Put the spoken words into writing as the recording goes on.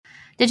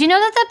Did you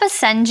know that the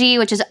Basenji,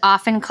 which is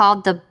often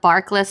called the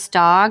barkless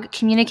dog,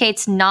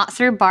 communicates not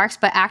through barks,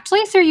 but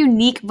actually through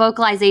unique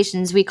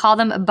vocalizations? We call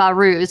them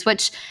baroos,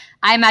 which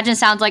I imagine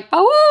sounds like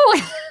boo.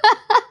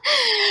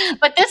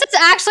 But this is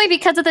actually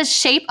because of the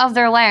shape of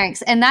their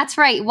larynx. And that's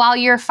right. While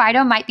your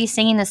Fido might be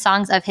singing the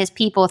songs of his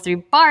people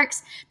through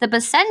barks, the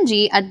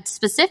Basenji, a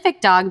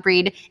specific dog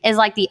breed, is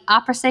like the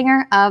opera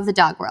singer of the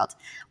dog world.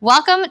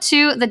 Welcome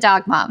to the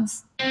Dog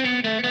Moms.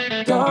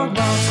 Dog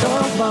moms,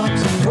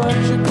 and what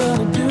you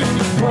gonna do?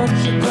 What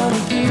you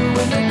gonna do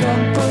when they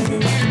come for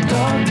you?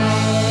 Dog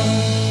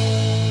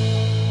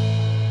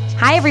moms.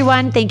 Hi,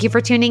 everyone. Thank you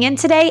for tuning in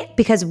today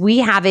because we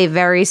have a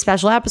very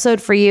special episode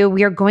for you.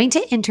 We are going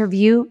to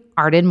interview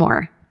Arden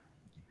Moore.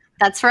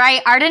 That's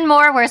right. Arden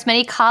Moore wears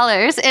many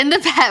collars in the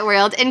pet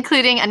world,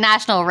 including a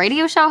national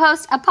radio show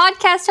host, a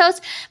podcast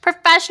host,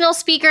 professional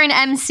speaker and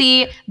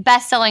MC,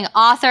 best-selling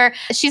author.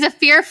 She's a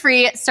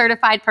fear-free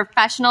certified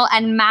professional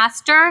and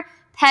master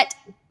pet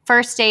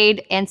first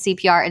aid and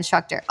CPR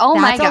instructor. Oh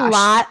my gosh. That's a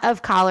lot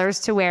of collars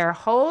to wear.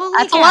 Holy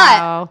That's cow. a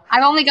lot.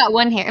 I've only got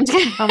one here.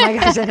 Oh my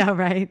gosh, I know,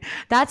 right?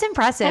 That's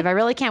impressive. I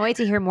really can't wait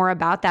to hear more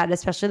about that,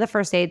 especially the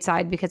first aid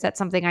side, because that's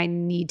something I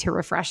need to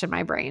refresh in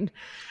my brain.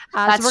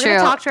 That's so we're true.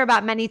 going to talk to her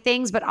about many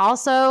things, but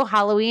also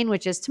Halloween,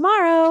 which is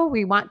tomorrow.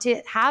 We want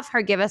to have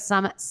her give us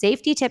some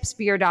safety tips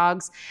for your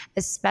dogs,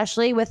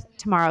 especially with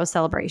tomorrow's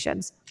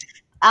celebrations.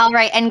 All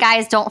right. And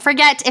guys, don't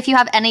forget, if you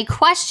have any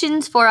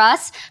questions for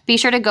us, be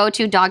sure to go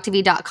to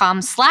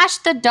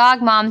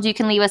dogtv.com/thedogmoms. You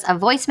can leave us a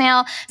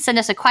voicemail, send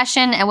us a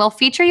question, and we'll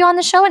feature you on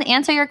the show and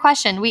answer your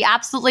question. We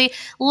absolutely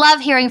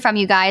love hearing from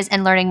you guys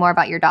and learning more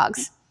about your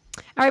dogs.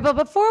 All right, but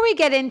before we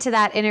get into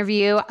that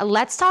interview,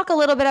 let's talk a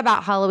little bit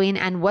about Halloween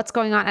and what's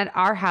going on at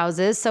our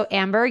houses. So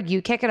Amber,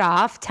 you kick it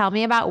off. Tell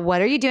me about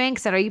what are you doing?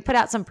 Because I know you put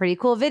out some pretty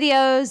cool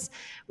videos,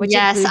 which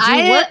includes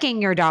you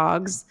working your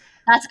dogs.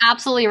 That's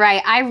absolutely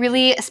right. I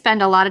really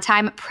spend a lot of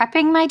time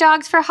prepping my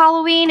dogs for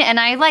Halloween, and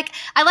I like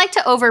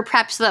to over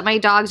prep so that my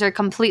dogs are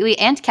completely,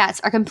 and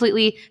cats are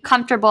completely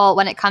comfortable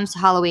when it comes to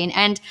Halloween.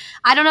 And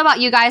I don't know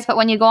about you guys, but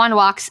when you go on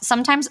walks,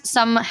 sometimes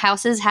some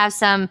houses have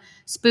some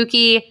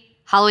spooky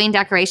Halloween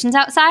decorations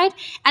outside.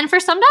 And for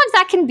some dogs,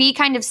 that can be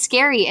kind of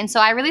scary. And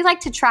so I really like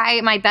to try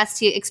my best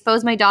to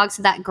expose my dogs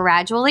to that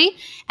gradually.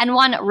 And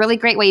one really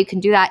great way you can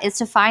do that is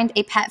to find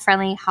a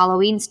pet-friendly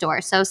Halloween store.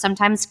 So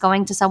sometimes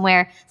going to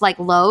somewhere like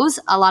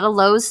Lowe's, a lot of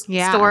Lowe's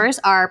stores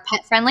are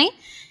pet-friendly.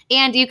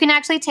 And you can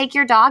actually take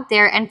your dog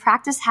there and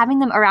practice having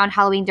them around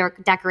Halloween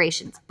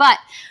decorations. But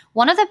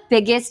one of the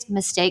biggest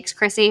mistakes,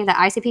 Chrissy, that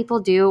I see people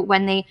do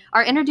when they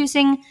are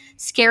introducing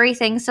scary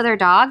things to their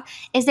dog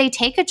is they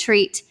take a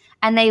treat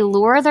and they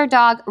lure their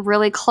dog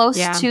really close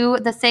to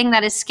the thing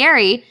that is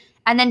scary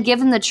and then give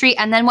them the treat.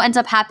 And then what ends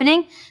up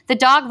happening, the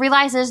dog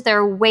realizes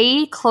they're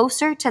way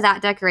closer to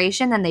that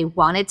decoration than they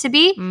wanted to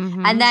be.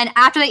 Mm-hmm. And then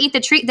after they eat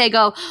the treat, they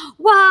go,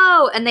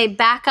 whoa, and they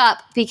back up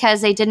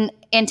because they didn't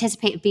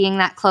anticipate being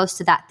that close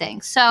to that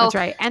thing. So that's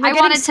right. And I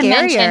wanted to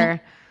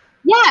mention.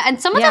 Yeah,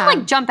 and some of them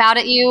like jump out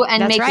at you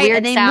and make weird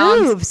and they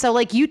sounds. Move. So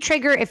like you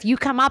trigger, if you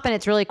come up and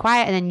it's really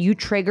quiet and then you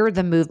trigger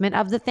the movement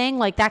of the thing,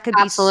 like that could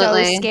be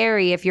so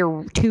scary if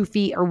you're 2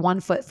 feet or 1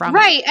 foot from it.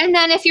 Right. And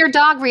then if your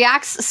dog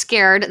reacts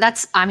scared,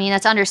 that's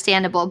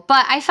understandable.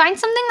 But I find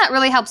something that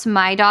really helps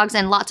my dogs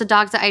and lots of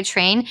dogs that I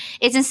train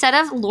is instead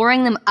of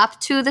luring them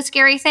up to the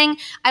scary thing,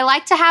 I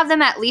like to have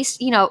them at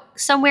least,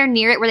 somewhere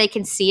near it where they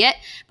can see it.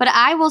 But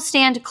I will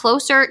stand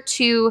closer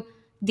to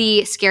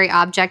the scary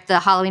object, the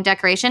Halloween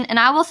decoration, and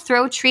I will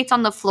throw treats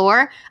on the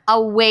floor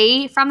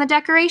away from the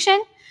decoration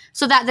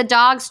so that the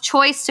dog's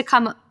choice to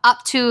come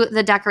up to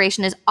the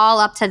decoration is all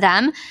up to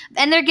them.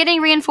 And they're getting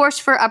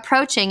reinforced for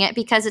approaching it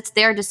because it's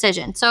their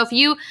decision. So if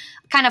you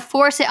kind of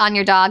force it on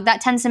your dog,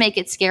 that tends to make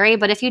it scary.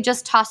 But if you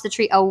just toss the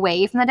treat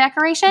away from the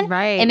decoration,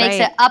 it makes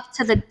it up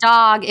to the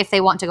dog if they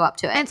want to go up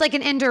to it. And it's like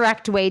an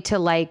indirect way to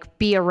like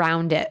be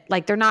around it.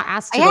 Like they're not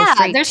asked to go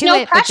straight to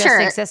it, but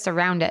just exist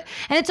around it.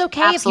 And it's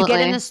okay if you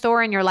get in the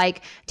store and you're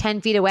like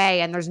 10 feet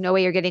away and there's no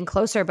way you're getting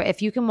closer. But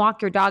if you can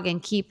walk your dog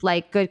and keep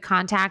like good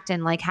contact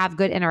and like have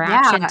good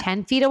interaction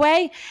 10 feet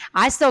away,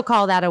 I still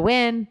call that a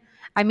win.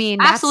 I mean,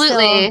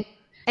 absolutely.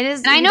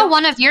 And I know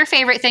one of your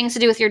favorite things to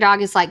do with your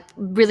dog is like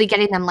really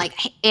getting them like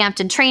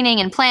amped and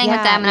training and playing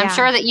with them. And I'm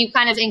sure that you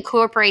kind of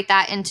incorporate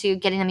that into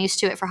getting them used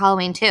to it for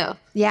Halloween too.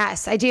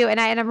 Yes, I do. And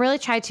I'm really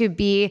trying to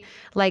be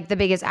like the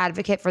biggest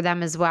advocate for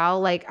them as well.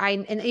 Like I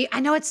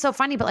know it's so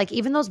funny, but like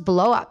even those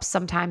blow ups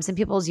sometimes in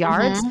people's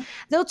yards,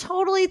 they'll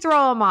totally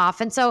throw them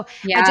off. And so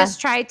I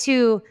just try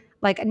to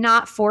like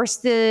not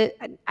force it.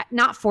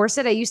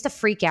 I used to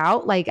freak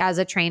out like as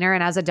a trainer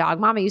and as a dog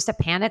mom. I used to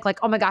panic like,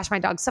 oh my gosh, my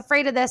dog's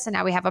afraid of this and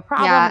now we have a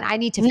problem and I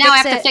need to fix it. Now I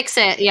have to fix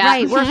it. Yeah.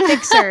 Right. We're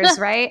fixers,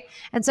 right?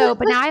 And so,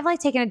 but now I've like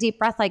taken a deep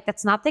breath, like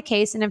that's not the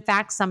case. And in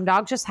fact, some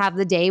dogs just have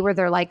the day where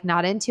they're like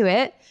not into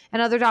it.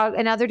 And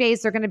other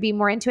days they're going to be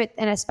more into it.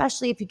 And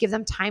especially if you give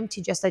them time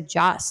to just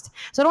adjust.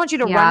 So I don't want you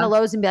to run to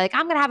Lowe's and be like,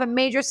 I'm going to have a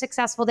major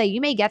successful day. You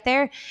may get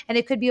there and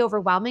it could be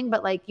overwhelming,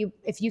 but like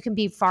if you can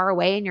be far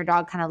away and your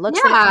dog kind of looks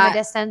at it from a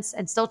distance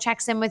and still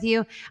checks in with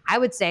you, I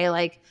would say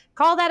like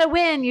call that a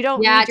win. You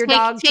don't Yeah, need your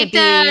dog to take be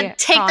the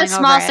crawling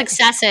small over it.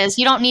 successes.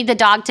 You don't need the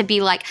dog to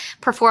be like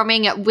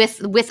performing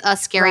with a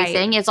scary Right,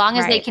 thing, as long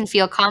as they right. can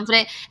feel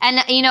confident.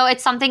 And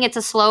it's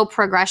a slow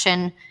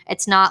progression.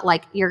 It's not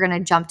like you're gonna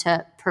jump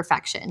to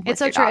perfection It's with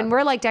so your true. dog. And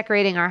we're like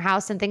decorating our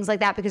house and things like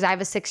that because I have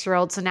a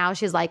 6-year-old. So now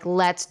she's like,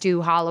 let's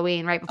do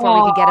Halloween right before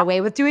we could get Aw.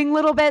 away with doing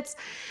little bits.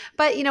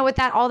 But, with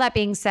all that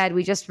being said,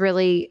 we just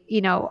really,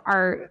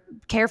 are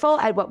careful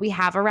at what we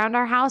have around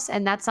our house.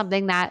 And that's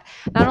something that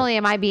not only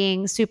am I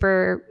being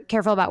super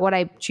careful about what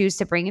I choose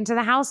to bring into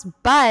the house,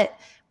 but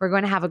we're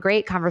going to have a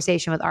great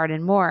conversation with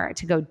Arden Moore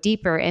to go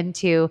deeper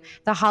into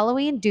the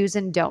Halloween do's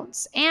and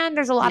don'ts. And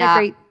there's a lot of Yeah.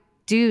 great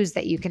do's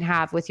that you can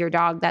have with your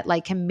dog that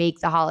like can make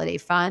the holiday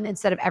fun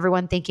instead of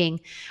everyone thinking,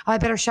 oh, I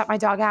better shut my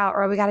dog out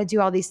or we got to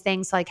do all these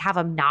things to like have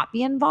them not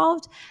be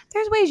involved.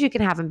 There's ways you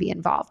can have them be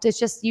involved. It's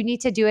just you need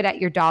to do it at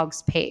your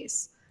dog's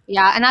pace.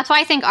 Yeah, and that's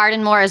why I think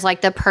Arden Moore is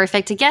like the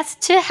perfect guest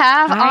to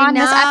have I on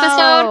this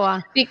episode,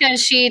 know.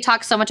 because she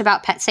talks so much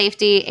about pet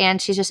safety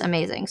and she's just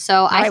amazing.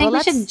 So I right, think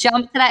well, we should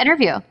jump to that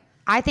interview.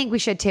 I think we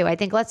should too. I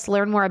think let's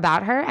learn more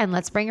about her and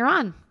let's bring her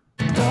on.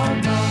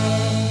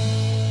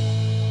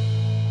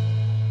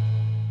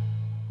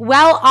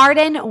 Well,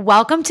 Arden,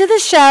 welcome to the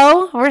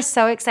show. We're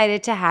so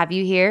excited to have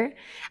you here.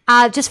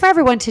 Just for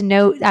everyone to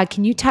know,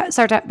 can you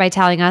start by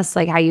telling us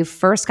like how you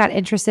first got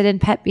interested in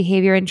pet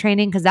behavior and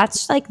training? Because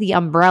that's like the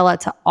umbrella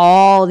to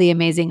all the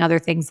amazing other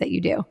things that you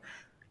do.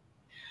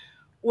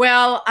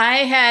 Well, I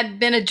had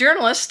been a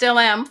journalist, still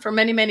am, for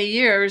many, many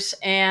years.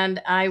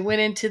 And I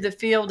went into the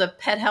field of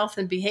pet health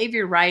and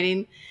behavior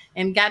writing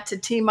and got to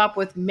team up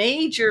with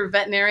major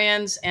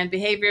veterinarians and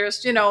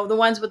behaviorists, the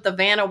ones with the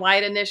Vanna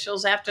White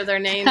initials after their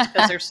names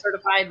because they're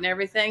certified and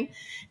everything.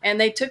 And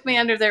they took me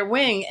under their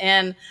wing.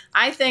 And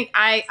I think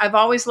I've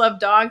always loved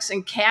dogs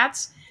and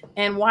cats.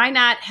 And why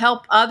not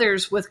help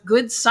others with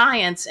good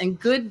science and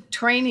good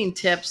training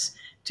tips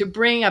to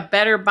bring a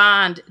better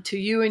bond to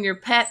you and your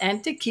pet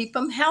and to keep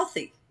them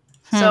healthy.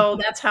 So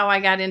that's how I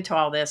got into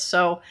all this.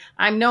 So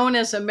I'm known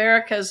as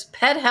America's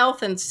pet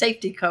health and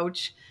safety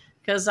coach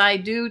because I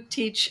do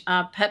teach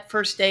pet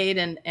first aid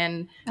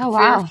and Oh,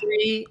 wow.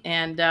 fear-free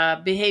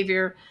and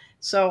behavior.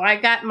 So I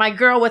got my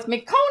girl with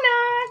me,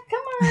 Kona.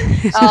 Come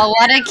on. Oh,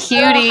 what a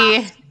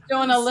cutie.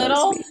 Doing a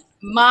little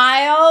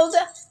mild,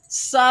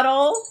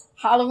 subtle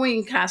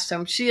Halloween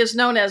costume. She is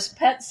known as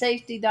pet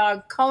safety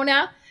dog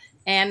Kona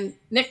and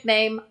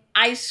nickname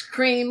Ice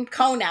Cream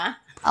Kona.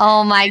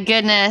 Oh my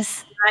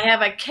goodness. I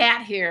have a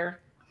cat here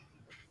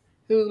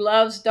who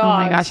loves dogs. Oh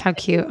my gosh, how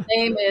cute. His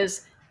name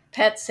is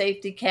Pet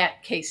Safety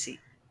Cat Casey.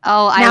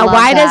 Oh, I Now, love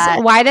that.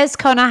 why does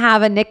Kona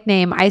have a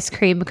nickname, Ice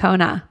Cream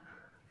Kona?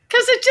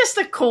 Because it's just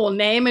a cool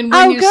name. And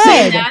when you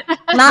say that,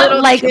 not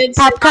little like kids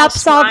pup all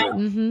cups. smile.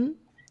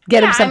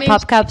 Get him Yeah, some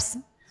pup cups.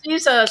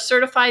 She's a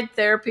certified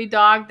therapy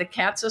dog. The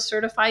cat's a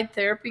certified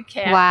therapy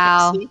cat.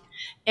 Wow. Casey.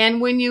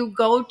 And when you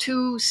go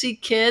to see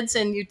kids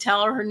and you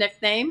tell her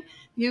nickname,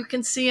 you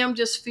can see them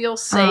just feel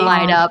safe.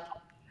 Light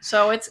up.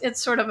 So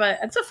it's sort of a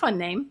fun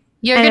name.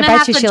 You're And I gonna bet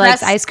have you to she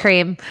dress. likes ice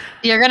cream.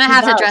 You're gonna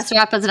have to does. dress her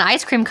up as an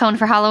ice cream cone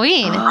for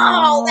Halloween.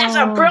 Oh, that's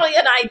a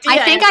brilliant idea. I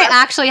think I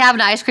actually have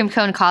an ice cream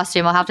cone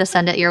costume. I'll have to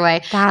send it your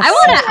way. That's I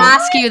want so to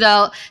ask you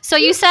though. So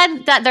you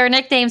said that their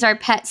nicknames are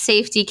Pet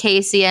Safety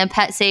Casey and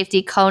Pet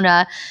Safety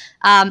Kona.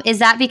 Is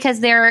that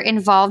because they're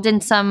involved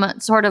in some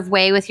sort of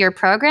way with your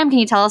program? Can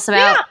you tell us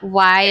about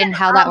why and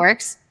how that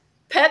works?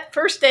 Pet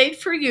First Aid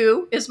for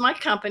You is my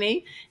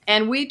company,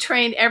 and we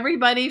train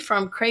everybody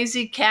from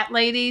crazy cat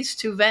ladies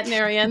to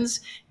veterinarians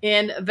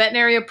in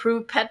veterinary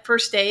approved pet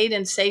first aid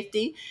and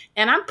safety.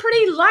 And I'm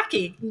pretty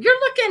lucky. You're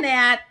looking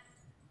at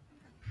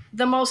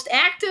the most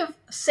active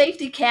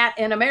safety cat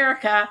in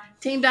America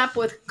teamed up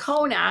with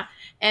Kona,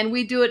 and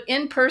we do it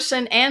in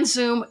person and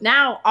Zoom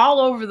now all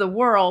over the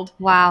world.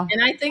 Wow.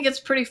 And I think it's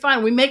pretty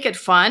fun. We make it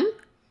fun.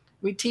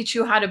 We teach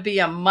you how to be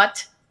a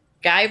mutt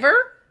giver.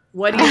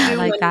 What do you do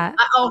like when that.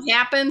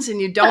 happens and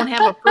you don't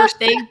have a first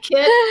aid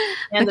kit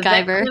and the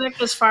vet MacGyver.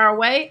 clinic is far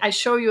away? I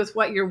show you with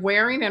what you're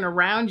wearing and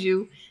around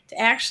you to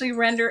actually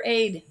render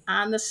aid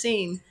on the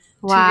scene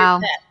Wow.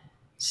 to your pet.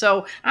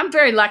 So I'm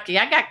very lucky.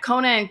 I got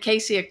Kona and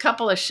Casey, a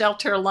couple of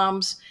shelter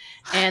alums,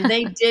 and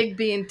they dig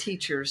being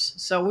teachers.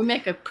 So we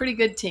make a pretty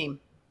good team.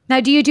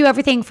 Now, do you do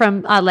everything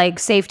from like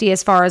safety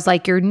as far as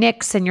like your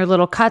nicks and your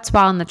little cuts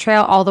while on the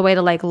trail all the way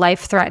to like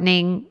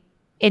life-threatening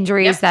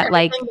injuries Yep, that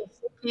like everything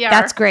is CPR.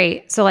 that's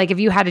great. So like if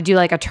you had to do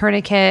like a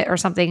tourniquet or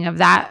something of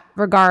that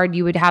regard,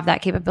 you would have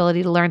that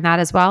capability to learn that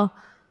as well?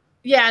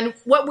 Yeah, and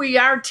what we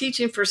are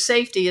teaching for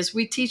safety is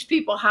we teach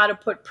people how to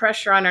put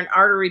pressure on an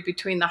artery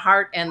between the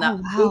heart and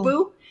the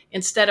boo-boo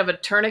instead of a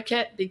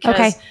tourniquet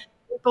because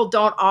people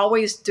don't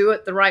always do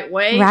it the right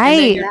way. Right. And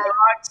then your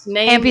dog's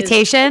name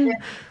Amputation.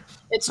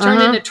 It's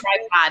turned into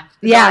tripod.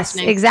 the Yes, dog's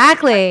name.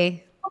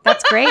 exactly.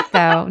 That's great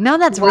though. No,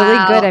 that's really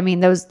good. I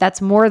mean,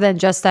 that's more than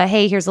just a,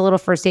 hey, here's a little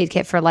first aid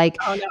kit for like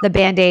the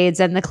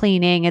Band-Aids and the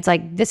cleaning. It's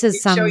like, this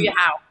is some Show you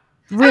how.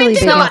 really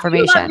big You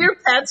information. love your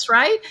pets,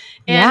 right?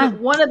 And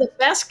one of the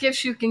best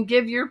gifts you can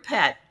give your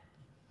pet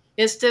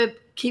is to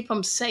keep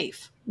them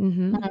safe.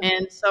 Mm-hmm.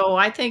 And so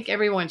I think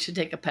everyone should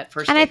take a pet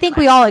first And aid I think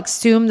class. we all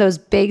assume those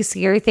big,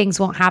 scary things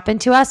won't happen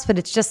to us, but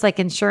it's just like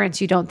insurance.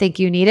 You don't think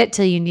you need it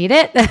till you need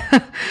it.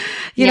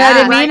 You know what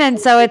I Yeah. mean? Right. And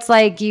so it's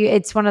like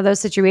it's one of those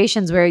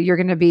situations where you're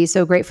going to be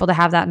so grateful to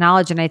have that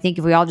knowledge. And I think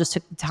if we all just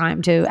took the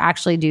time to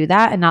actually do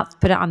that and not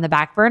put it on the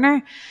back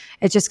burner,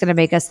 it's just going to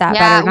make us that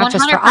Yeah, better, not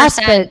just for us,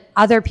 100%. but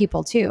other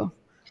people too.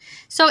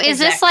 So is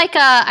this Exactly.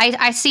 like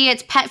I see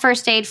it's Pet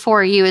First Aid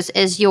for You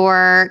is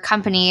your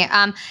company.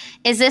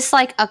 Is this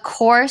like a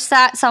course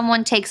that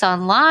someone takes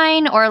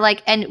online, or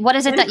like, and what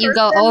is it In that you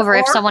go person over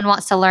if or someone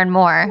wants to learn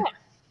more?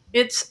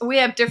 we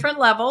have different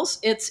levels.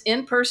 It's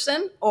in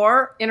person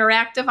or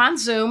interactive on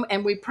Zoom,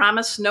 and we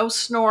promise no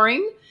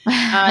snoring,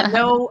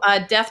 no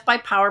death by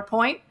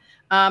PowerPoint.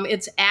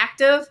 It's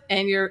active,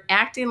 and you're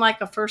acting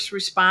like a first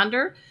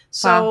responder.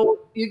 So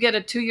you get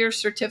a 2-year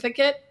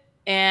certificate,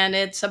 and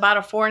it's about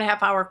a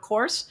 4.5-hour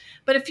course.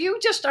 But if you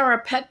just are a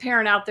pet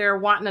parent out there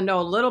wanting to know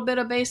a little bit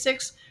of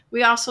basics,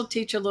 we also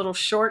teach a little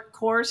short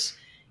course.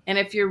 And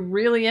if you're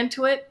really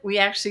into it, we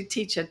actually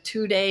teach a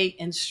 2-day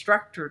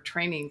instructor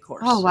training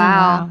course. Oh Oh,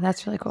 wow. wow.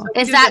 That's really cool.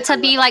 Is that to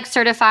be like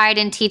certified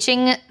in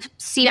teaching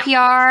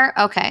CPR?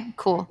 Okay,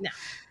 cool. Yeah.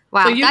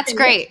 Wow, So you that's can-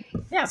 great.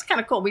 Yeah, it's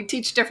kind of cool. We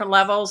teach different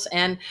levels,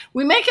 and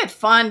we make it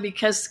fun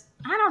because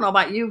I don't know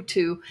about you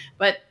two,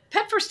 but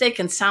pet first aid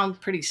can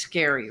sound pretty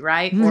scary,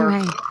 right? Or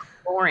Right.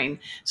 boring.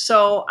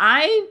 So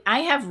I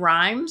have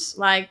rhymes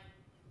like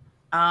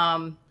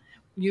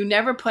you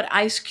never put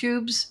ice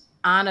cubes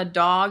on a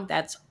dog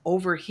that's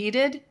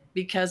overheated,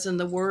 because in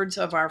the words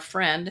of our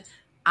friend,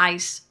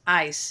 ice,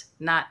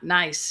 not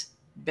nice,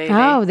 baby.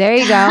 Oh, there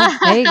you go.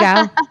 There you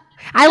go.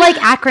 I like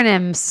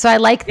acronyms. So I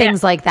like Yeah.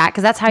 things like that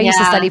because that's how I used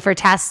to Yeah. study for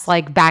tests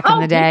like back in Oh,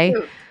 the me day.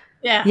 too.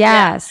 Yeah.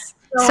 Yes.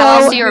 So, How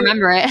else So, do you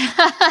remember it?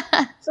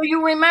 So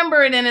you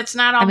remember it, and it's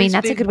not all I mean, these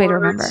that's a big good way to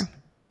words. remember.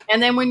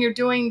 And then when you're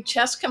doing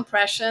chest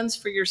compressions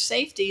for your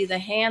safety, the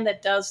hand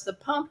that does the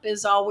pump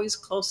is always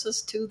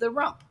closest to the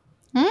rump.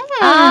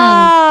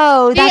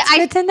 Oh, See, that's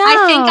good to know.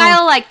 I think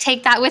I'll like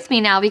take that with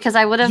me now because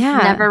I would have Yeah.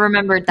 never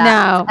remembered that.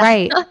 No,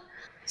 right.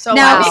 So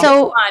Now, I make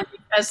so- it fun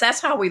because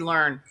that's how we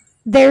learn.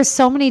 There's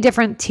so many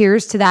different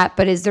tiers to that,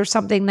 but is there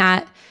something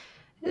that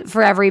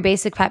for every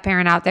basic pet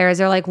parent out there, is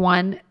there like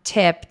one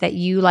tip that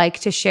you like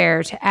to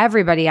share to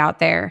everybody out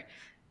there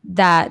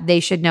that they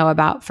should know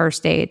about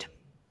first aid?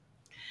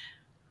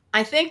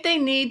 I think they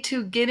need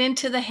to get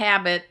into the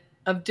habit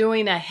of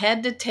doing a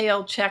head to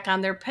tail check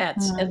on their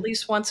pets at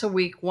least once a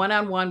week,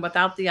 one-on-one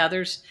without the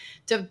others,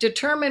 to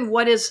determine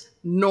what is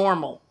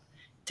normal,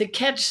 to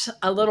catch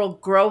a little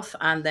growth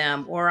on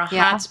them or a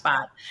Yeah. hot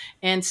spot,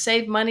 and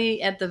save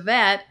money at the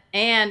vet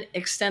and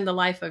extend the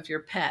life of your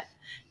pet.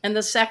 And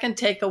the second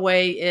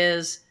takeaway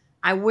is,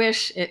 I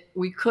wish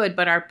we could,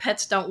 but our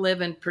pets don't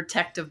live in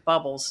protective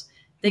bubbles.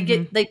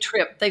 They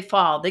trip, they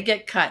fall, they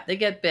get cut, they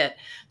get bit.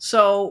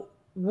 So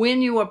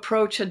when you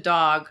approach a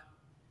dog,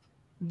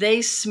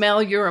 they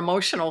smell your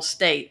emotional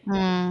state.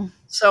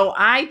 So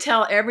I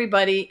tell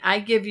everybody, I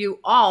give you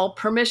all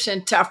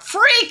permission to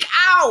freak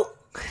out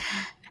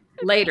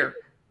later.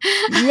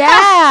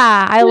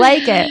 Yeah, I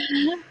like it.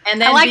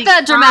 And then I like be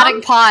the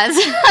dramatic pause.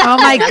 Oh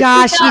my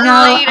gosh, you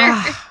know,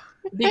 Later.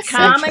 Be So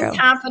calm true. and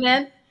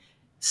confident.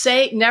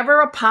 Never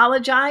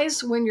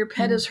apologize when your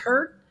pet is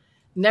hurt.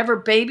 Never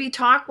baby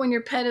talk when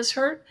your pet is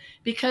hurt,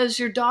 because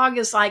your dog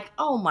is like,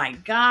 oh my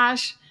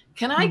gosh,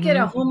 can I get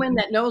a human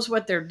that knows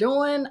what they're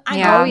doing? I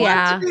Yeah. don't Oh, want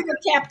yeah. to be the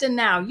captain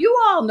now. You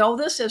all know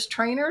this as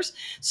trainers.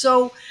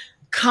 So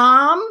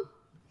calm,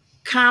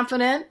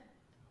 confident,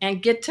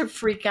 and get to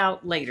freak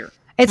out later.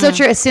 It's so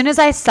true. As soon as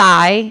I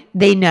sigh,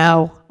 they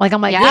know. Like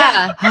I'm like,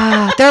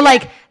 Yeah. they're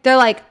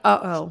like,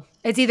 uh-oh.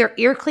 It's either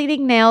ear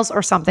cleaning, nails,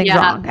 or something's Yeah.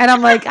 wrong. And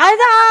I'm like,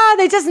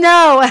 they just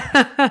know.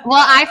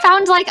 Well,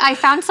 I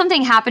found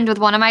something happened with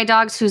one of my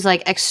dogs who's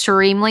like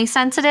extremely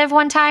sensitive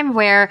one time,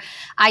 where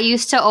I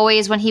used to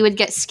always, when he would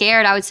get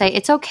scared, I would say,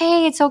 it's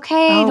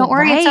okay. Oh, Don't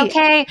worry. right. It's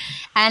okay.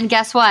 And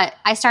guess what?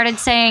 I started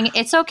saying,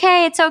 it's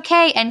okay.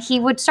 And he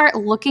would start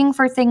looking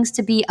for things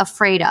to be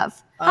afraid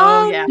of.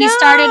 Oh, yeah. He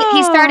started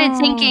No.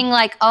 thinking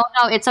like, oh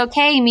no, it's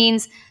okay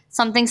means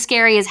something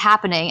scary is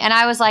happening. And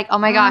I was like, oh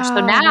my gosh. So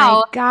Oh, my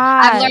now I've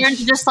gosh. learned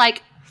to just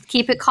like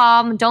keep it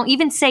calm. Don't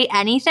even say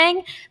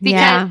anything,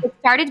 because Yeah. it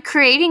started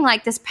creating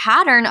like this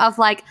pattern of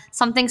like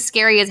something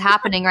scary is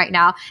happening right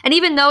now. And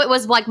even though it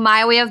was like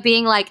my way of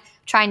being like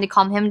trying to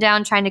calm him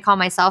down, trying to calm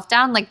myself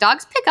down, like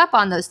dogs pick up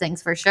on those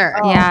things for sure.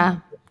 Yeah,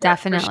 For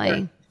definitely.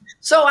 sure.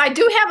 So I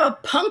do have a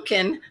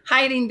pumpkin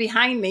hiding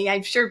behind me.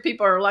 I'm sure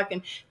people are looking.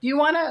 Do you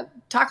want to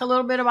talk a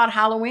little bit about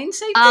Halloween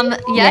safety? Yes,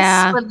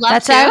 Yeah. would love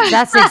That's to.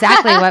 that's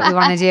exactly what we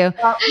want to do.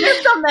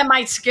 Here's something that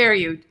might scare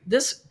you.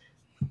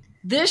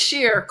 This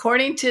year,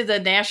 according to the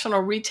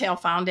National Retail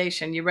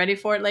Foundation, you ready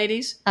for it,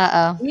 ladies?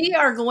 Uh-oh. We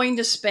are going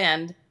to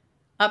spend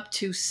up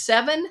to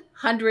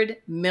 $700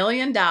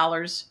 million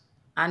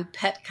on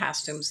pet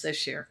costumes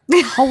this year.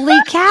 Holy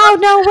cow,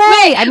 no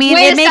way. I mean,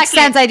 wait it a makes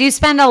second. sense. I do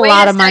spend a Wait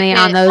lot a of money on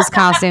second. those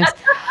costumes.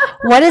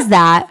 What is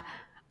that?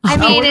 I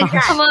mean, Oh,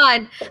 gosh. come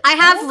on. I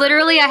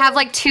have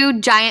like 2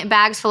 giant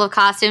bags full of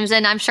costumes,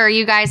 and I'm sure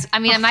you guys, I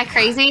mean, am I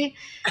crazy?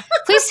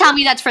 Please tell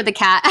me that's for the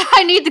cat.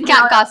 I need the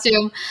cat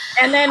costume.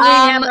 And then we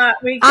have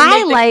we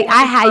can make the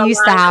I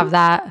used to have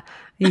that.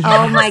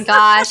 Oh my Yes.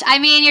 gosh. I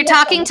mean, you're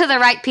talking to the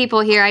right people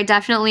here. I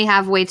definitely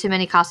have way too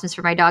many costumes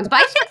for my dogs, but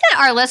I think that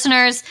our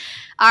listeners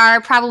are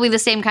probably the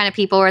same kind of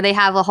people where they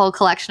have a whole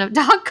collection of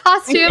dog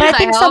costumes. But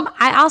I hope.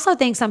 I also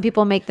think some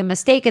people make the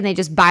mistake and they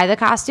just buy the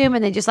costume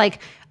and they just like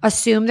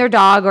assume their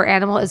dog or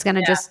animal is going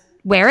to just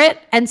wear it.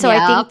 And so I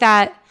Yep. think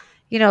that,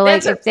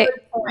 like That's a if they,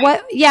 good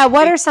point.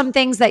 what are some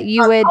things that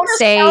you would Kona's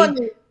say? telling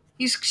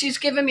me- she's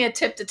giving me a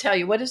tip to tell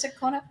you. What is it,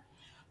 Kona?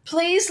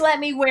 Please let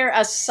me wear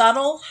a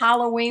subtle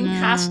Halloween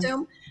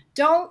costume.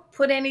 Don't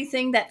put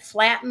anything that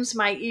flattens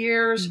my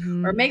ears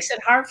or makes it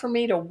hard for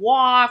me to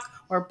walk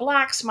or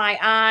blocks my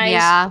eyes.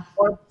 Yeah.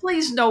 Or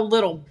please no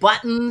little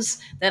buttons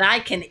that I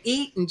can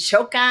eat and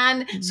choke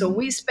on. So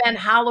we spend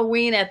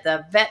Halloween at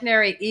the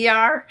veterinary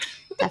ER.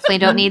 Definitely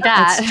don't need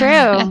that. It's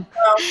true.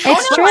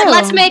 It's Kona, true.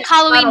 Let's make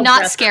Halloween Subtle not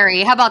dresser.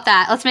 scary. How about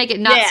that? Let's make it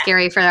not Yeah.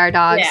 scary for our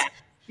dogs.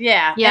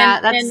 Yeah.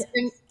 Yeah,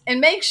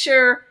 And make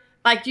sure,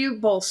 like you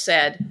both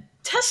said,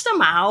 test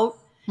them out.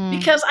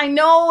 Because I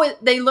know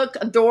they look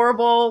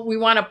adorable. We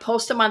want to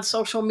post them on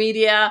social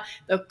media,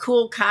 the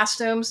cool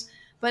costumes.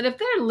 But if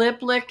they're lip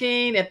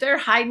licking, if they're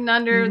hiding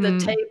under the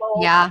table,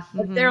 Yeah.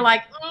 if they're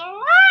like,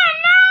 oh,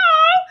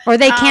 Or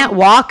they can't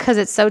walk because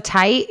it's so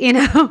tight,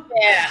 no.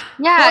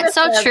 Yeah, it's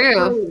so Kona says,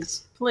 true.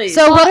 Please.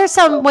 So what are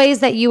some ways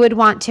that you would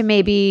want to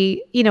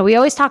maybe, we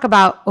always talk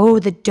about,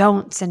 the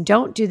don'ts and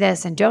don't do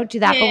this and don't do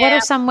that. But what Yeah.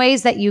 are some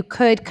ways that you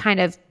could kind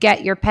of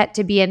get your pet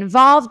to be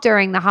involved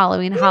during the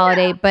Halloween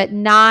holiday, but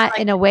not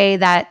in a way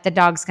that the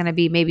dog's going to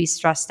be maybe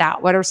stressed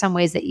out? What are some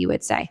ways that you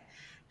would say?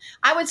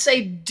 I would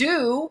say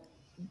do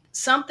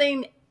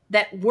something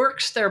that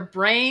works their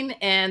brain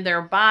and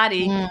their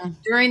body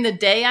during the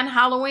day on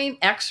Halloween.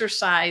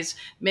 Exercise.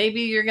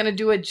 Maybe you're going to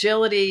do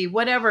agility,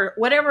 whatever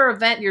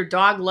event your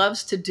dog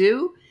loves to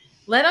do.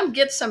 Let them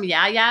get some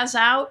yayas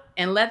out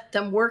and let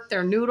them work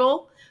their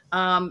noodle.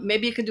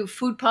 Maybe you can do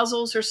food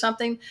puzzles or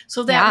something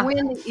so that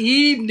when the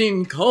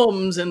evening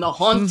comes and the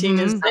haunting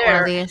is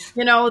there, these.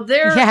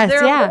 they're Yes,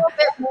 a yeah. little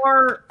bit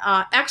more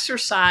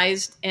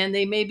exercised and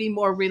they may be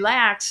more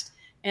relaxed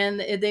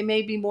and they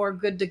may be more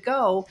good to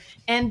go.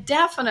 And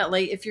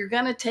definitely, if you're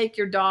going to take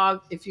your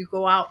dog, if you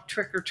go out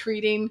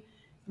trick-or-treating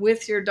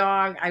with your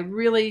dog, I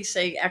really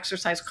say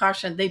exercise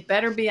caution. They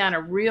better be on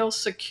a real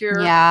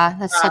secure. Yeah,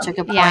 that's such a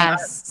good point.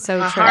 Yes, so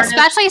true. harness.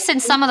 Especially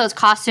since some of those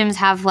costumes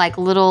have like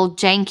little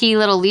janky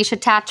little leash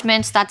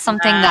attachments. That's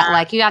something that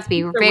like you have to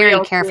be the very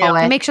real careful deal.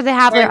 with. Make sure they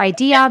have their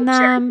ID on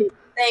them.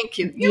 Thank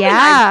you.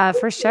 Yeah,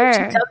 for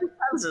sure.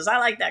 I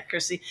like that,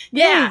 Chrissy.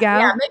 There you go.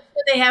 Yeah, make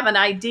sure they have an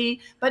ID,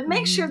 but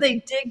make sure they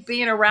dig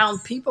being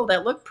around people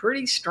that look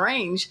pretty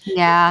strange.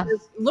 Yeah.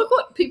 Because look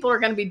what people are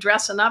going to be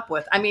dressing up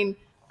with. I mean,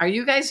 are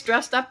you guys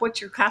dressed up?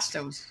 What's your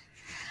costumes?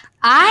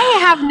 I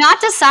have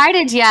not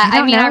decided yet. I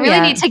don't mean, I know really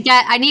yet. need to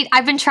get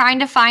I've been trying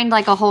to find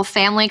like a whole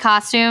family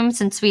costume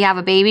since we have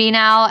a baby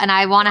now and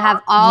I want to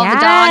have all the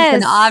dogs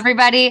and Yes.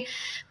 everybody.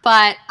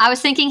 But I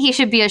was thinking he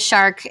should be a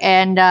shark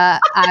and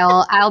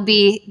I'll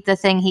be the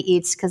thing he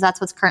eats because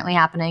that's what's currently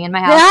happening in my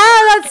house.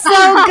 Yeah, that's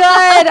so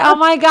good. Oh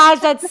my gosh,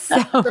 that's so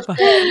fun.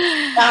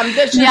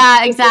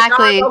 Yeah,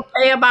 exactly. Is your dog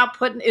okay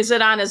about is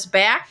it on his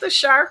back, the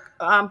shark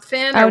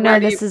fin? Oh or no, where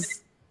do this you-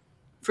 is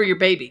for your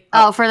baby.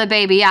 Oh, for the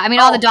baby. Yeah. I mean,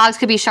 all the dogs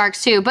could be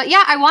sharks too. But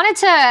yeah, I wanted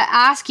to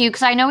ask you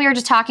because I know we were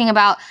just talking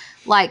about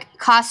like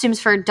costumes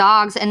for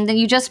dogs and then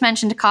you just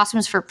mentioned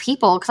costumes for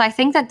people because I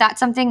think that that's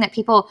something that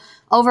people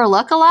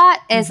overlook a lot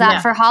is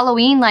that for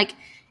Halloween, like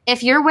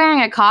if you're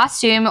wearing a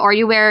costume or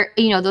you wear,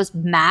 those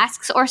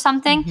masks or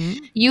something,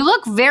 you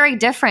look very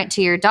different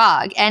to your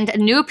dog. And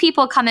new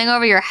people coming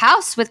over your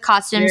house with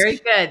costumes, Very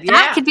good.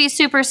 that Yeah. could be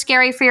super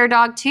scary for your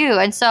dog too.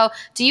 And so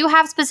do you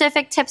have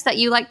specific tips that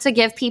you like to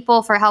give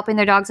people for helping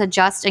their dogs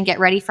adjust and get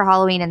ready for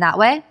Halloween in that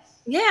way?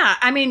 Yeah,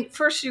 I mean,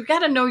 first you got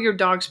to know your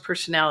dog's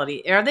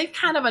personality. Are they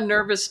kind of a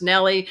nervous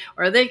Nelly,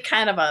 or are they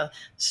kind of a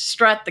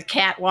strut the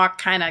catwalk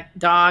kind of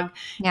dog?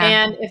 Yeah.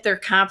 And if they're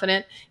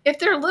confident, if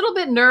they're a little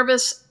bit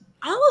nervous,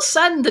 all of a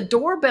sudden the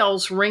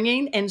doorbell's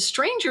ringing and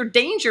stranger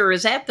danger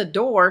is at the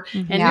door,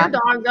 and Yeah.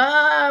 your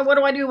dog, what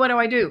do I do? What do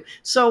I do?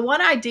 So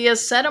one idea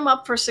is set them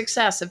up for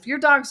success. If your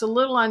dog's a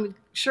little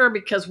unsure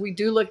because we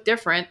do look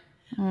different,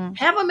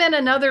 have them in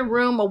another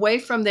room away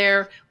from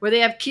there where they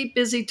have keep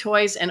busy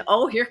toys. And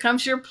here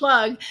comes your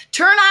plug.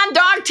 Turn on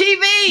dog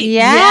TV.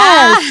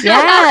 yes,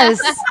 yes.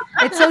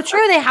 It's so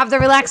true. They have the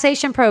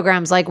relaxation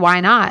programs. Like,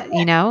 why not?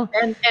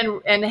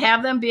 And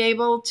have them be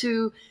able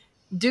to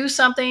do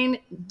something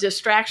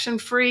distraction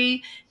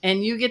free,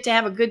 and you get to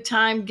have a good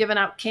time giving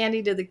out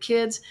candy to the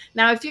kids.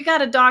 Now, if you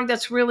got a dog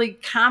that's really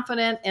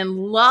confident and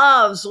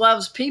loves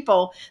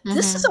people,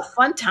 this is a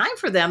fun time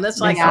for them.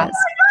 That's like, Yes. oh my God,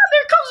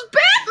 there comes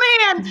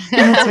Batman.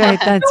 That's right.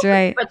 That's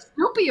right. But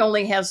Snoopy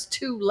only has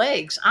 2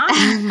 legs.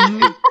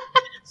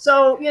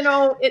 So,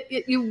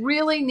 you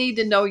really need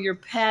to know your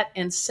pet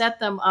and set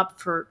them up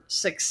for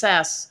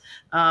success,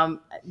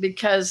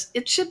 because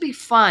it should be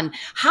fun.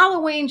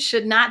 Halloween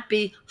should not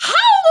be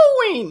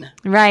Halloween.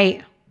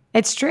 Right.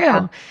 It's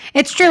Yeah. true.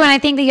 It's true. And I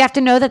think that you have to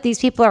know that these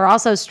people are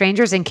also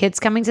strangers and kids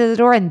coming to the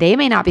door, and they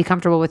may not be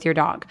comfortable with your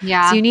dog.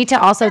 Yeah. So you need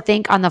to also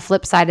think on the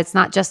flip side, it's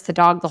not just the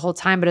dog the whole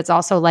time, but it's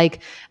also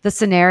like the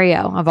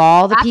scenario of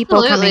all the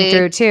people coming Absolutely.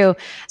 through too.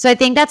 So I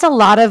think that's a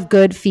lot of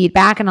good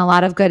feedback and a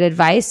lot of good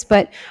advice.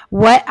 But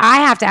what I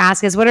have to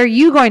ask is, what are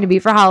you going to be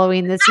for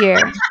Halloween this year?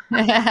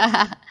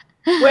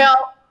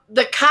 Well,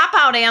 the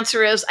cop-out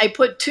answer is I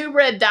put 2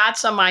 red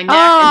dots on my neck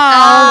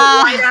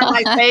Oh. and white on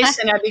my face,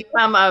 and I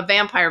become a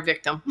vampire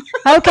victim.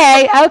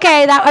 Okay.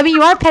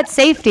 You are pet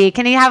safety.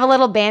 Can you have a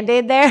little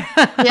Band-Aid there?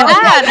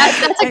 Yeah,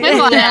 that's a good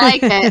one. I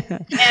like it.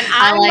 And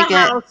I I'm like the it.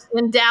 house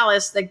in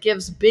Dallas that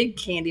gives big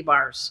candy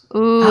bars.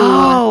 Ooh.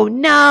 Oh,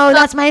 no,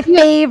 that's my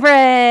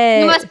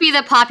favorite. You must be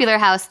the popular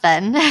house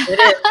then. It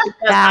is,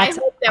 because I That's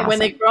hope that when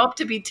they awesome. grow up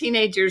to be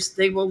teenagers,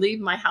 they will leave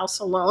my house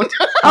alone.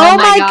 Oh Oh my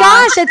my gosh.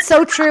 gosh, it's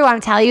so true.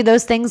 I'm telling you,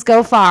 those things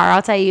go far.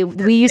 I'll tell you,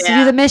 we used to do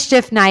Yeah. the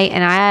mischief night,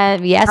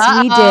 and yes,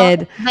 we Uh-oh.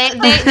 did.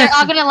 They're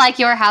all going to like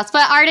your house.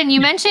 But Arden,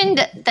 you mentioned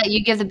that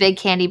you give the big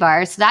candy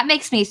bars. So that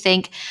makes me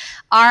think,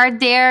 are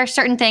there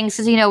certain things,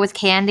 because, with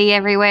candy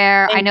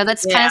everywhere, I know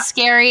that's kind Yeah. of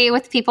scary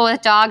with people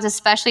with dogs,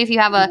 especially if you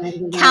have a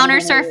counter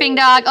surfing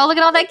dog. Oh, look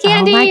at all that Oh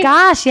candy. my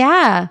gosh,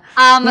 yeah.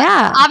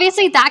 Yeah.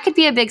 Obviously, that could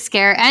be a big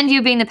scare. And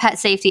you being the pet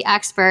safety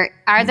expert,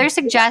 are there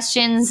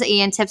suggestions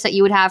and tips that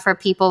you would have for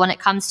people when it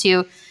comes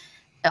to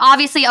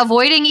obviously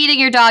avoiding eating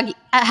your dog,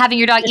 having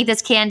your dog eat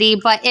this candy?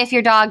 But if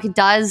your dog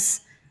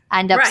does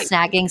end up Right.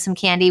 snagging some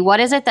candy, what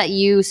is it that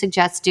you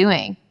suggest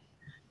doing?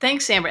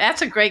 Thanks, Amber.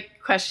 That's a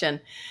great question.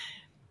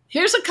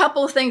 Here's a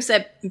couple of things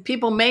that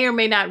people may or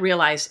may not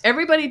realize.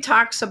 Everybody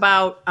talks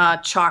about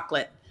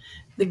chocolate.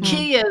 The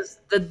key is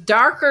the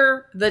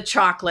darker the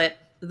chocolate,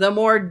 the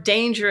more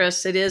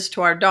dangerous it is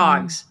to our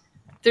dogs.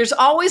 There's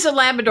always a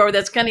Labrador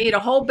that's going to eat a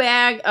whole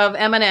bag of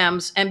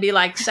M&Ms and be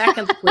like,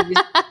 seconds, please. And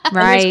there's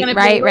Right, gonna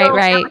be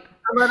right. a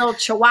little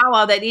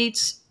Chihuahua that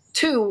eats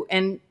 2,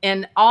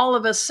 and all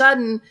of a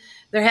sudden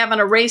they're having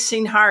a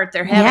racing heart.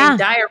 They're having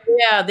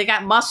diarrhea. They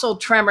got muscle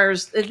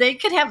tremors. They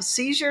could have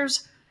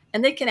seizures,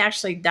 and they can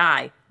actually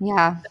die.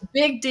 Yeah.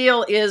 Big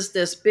deal is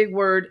this big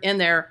word in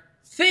there,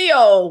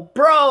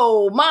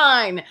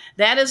 theobromine.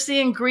 That is the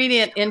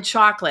ingredient in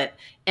chocolate.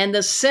 And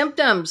the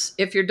symptoms,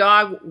 if your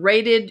dog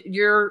rated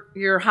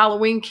your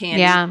Halloween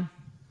candy,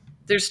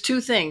 there's 2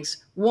 things.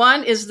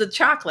 One is the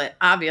chocolate,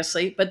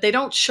 obviously, but they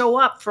don't show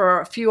up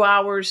for a few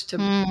hours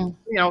to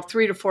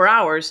 3 to 4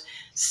 hours.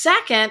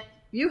 Second,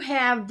 you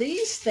have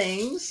these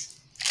things,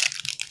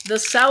 the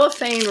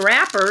cellophane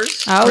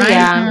wrappers. Oh, right?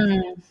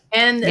 yeah.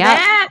 And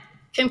that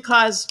can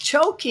cause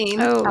choking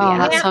Oh, Oh, yeah.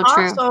 that's and so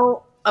true.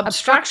 also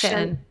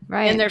obstruction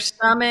Right. in their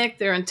stomach,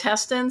 their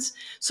intestines.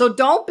 So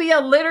don't be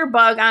a litter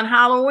bug on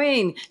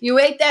Halloween. You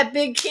ate that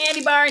big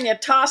candy bar and you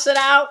toss it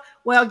out.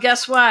 Well,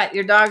 guess what?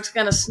 Your dog's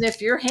going to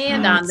sniff your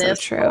hand on that's so this.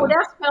 true. Oh,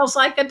 that smells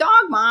like a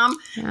dog, Mom.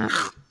 Yeah.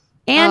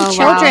 And Oh,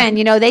 children,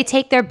 they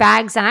take their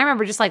bags, and I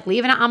remember just like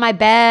leaving it on my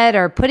bed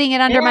or putting it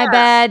under my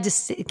bed,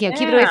 just keep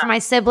it away from my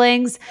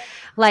siblings.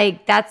 Like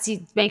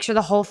you make sure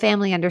the whole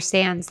family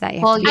understands that. You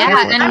have Well, to be yeah,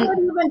 careful with and- I that. would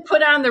even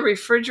put on the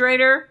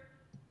refrigerator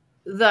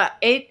the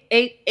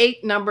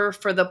 888 number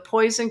for the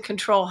poison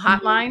control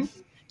hotline.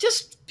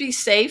 Just be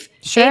safe.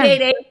 Sure.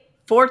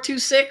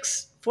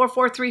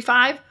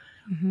 888-426-4435.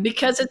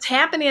 Because it's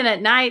happening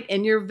at night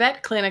and your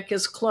vet clinic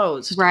is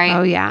closed. Right.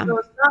 Oh yeah. So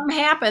if something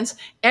happens,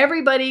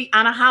 everybody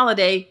on a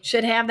holiday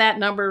should have that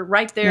number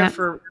right there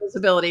for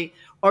visibility.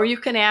 Or you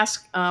can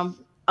ask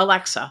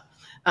Alexa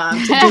to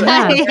do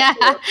it. Yeah.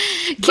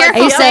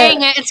 Careful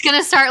saying it. It's going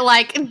to start Oh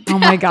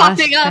my gosh.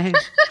 popping up.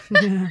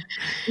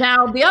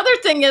 Now, the other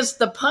thing is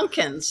the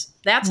pumpkins.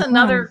 That's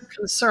another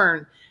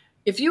concern.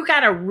 If you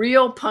got a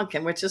real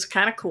pumpkin, which is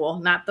kind of cool,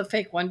 not the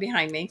fake one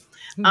behind me,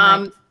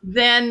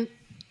 then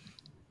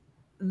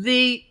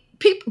the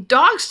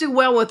dogs do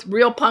well with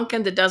real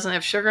pumpkin that doesn't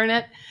have sugar in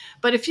it.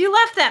 But if you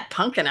left that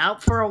pumpkin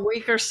out for a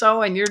week or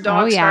so and your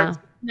dog starts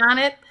eating on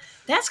it,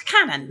 that's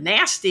kind of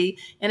nasty,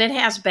 and it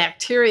has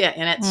bacteria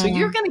in it. So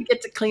you're going to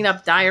get to clean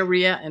up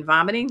diarrhea and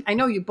vomiting. I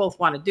know you both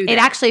want to do that. It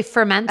actually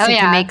ferments and yeah.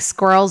 can make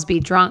squirrels be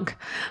drunk.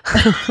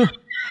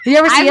 You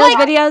ever see those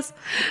videos?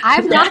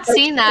 I've not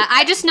seen that.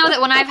 I just know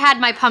that when I've had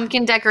my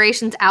pumpkin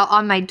decorations out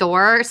on my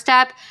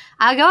doorstep,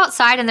 I go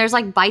outside and there's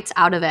like bites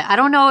out of it. I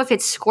don't know if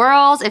it's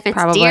squirrels, if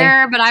it's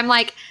deer, but I'm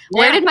like,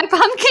 where did my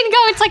pumpkin go?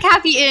 It's like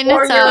half eaten.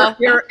 Or So.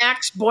 your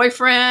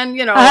ex-boyfriend,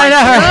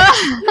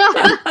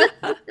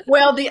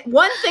 Well, the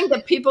one thing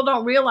that people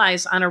don't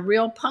realize on a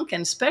real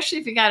pumpkin, especially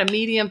if you got a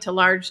medium to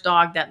large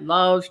dog that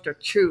loves to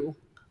chew,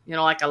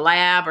 like a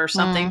lab or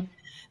something,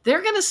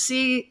 they're going to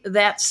see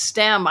that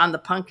stem on the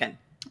pumpkin.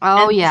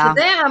 Oh, and yeah. For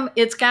them,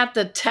 it's got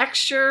the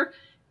texture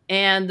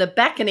and the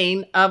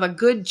beckoning of a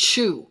good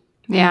chew.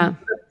 Yeah.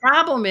 The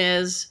problem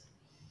is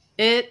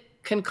it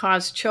can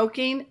cause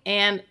choking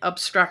and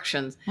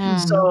obstructions. Mm.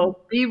 So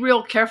be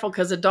real careful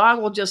because the dog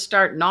will just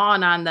start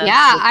gnawing on the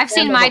Yeah, the I've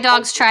stem seen of my the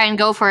dogs pumpkin. try and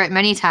go for it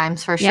many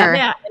times for Yeah. sure.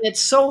 Yeah, and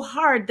it's so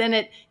hard, then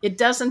it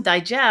doesn't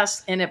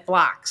digest and it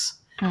blocks.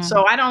 Mm.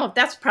 So I don't know if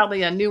that's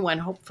probably a new one.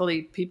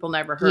 Hopefully people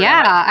never heard of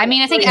Yeah, it. I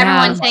mean, I think Yeah.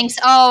 everyone thinks,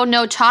 oh,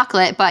 no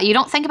chocolate, but you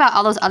don't think about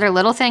all those other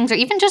little things or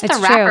even just It's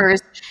the true.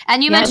 wrappers.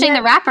 And you Yeah. mentioning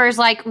the wrappers,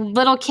 like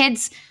little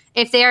kids,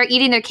 if they are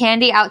eating their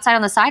candy outside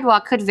on the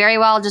sidewalk, could very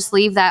well just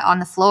leave that on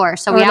the floor.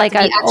 So Or we have like to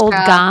be an old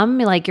extra. gum,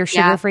 like your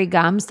sugar-free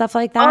gum, stuff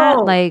like that.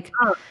 Oh, Like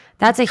oh,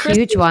 that's a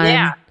Chrissy, huge one.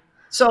 yeah.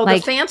 So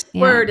Like, the fancy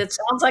yeah. word, it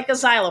sounds like a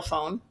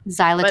xylophone, but it's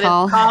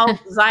Xylitol. called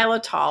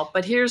xylitol.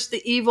 But here's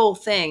the evil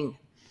thing.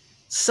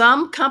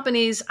 Some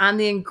companies on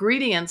the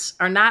ingredients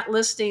are not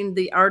listing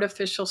the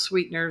artificial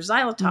sweetener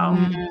xylitol.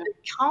 Mhm. They're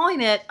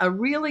calling it a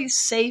really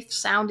safe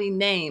sounding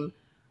name,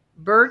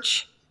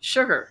 birch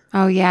sugar.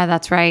 Oh yeah,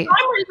 that's right.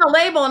 I'm reading the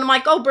label and I'm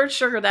like, oh, birch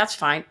sugar, that's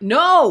fine.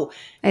 No,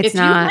 It's if you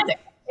not. had to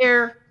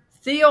compare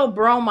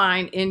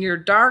theobromine in your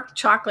dark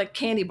chocolate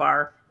candy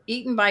bar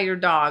eaten by your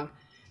dog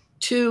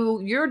to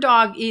your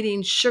dog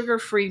eating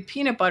sugar-free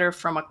peanut butter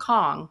from a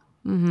Kong,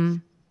 Mm-hmm.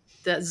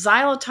 the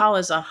xylitol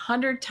is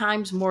 100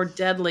 times more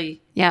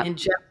deadly Yep.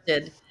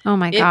 injected. Oh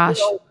my It gosh.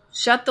 will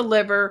shut the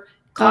liver,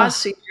 cause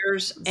Ugh,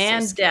 seizures, so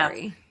and death.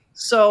 scary.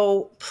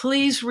 So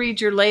please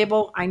read your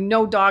label. I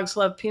know dogs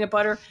love peanut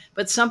butter,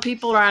 but some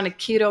people are on a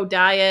keto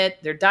diet,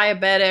 they're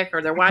diabetic,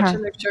 or they're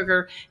watching their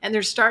sugar, and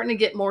they're starting to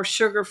get more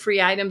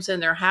sugar-free items in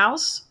their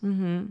house.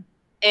 Mm-hmm.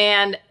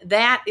 And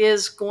that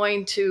is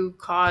going to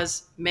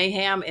cause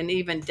mayhem and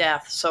even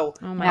death. So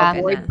Oh my Yeah.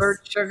 avoid goodness.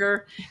 birch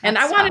sugar. And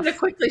That's I wanted to tough.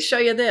 quickly show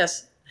you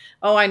this.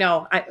 Oh, I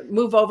know. I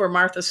move over,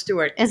 Martha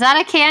Stewart. Is that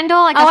a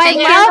candle? Like Oh, a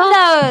fake candle?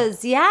 I love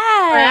those. Yay.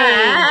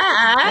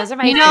 Those are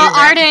my You know, favorite.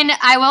 Arden,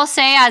 I will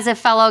say as a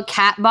fellow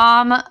cat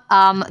mom,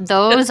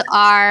 those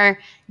are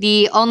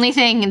the only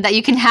thing that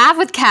you can have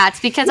with cats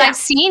because Yeah.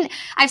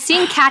 I've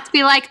seen cats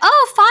be like,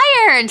 "Oh,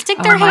 fire!" and stick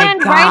their Oh my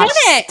hand right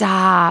gosh, in it.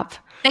 stop.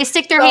 They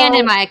stick their hand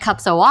in my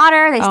cups of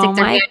water. They Oh stick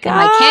their my hand in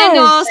my gosh.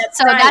 candles. That's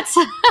So right.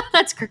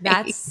 that's great.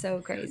 That's so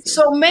crazy.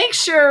 So make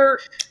sure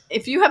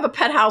if you have a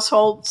pet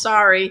household,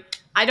 sorry,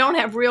 I don't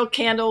have real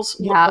candles,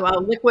 Yeah.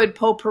 liquid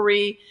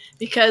potpourri,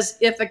 because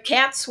if a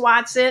cat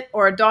swats it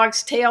or a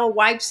dog's tail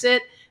wipes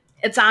it,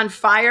 it's on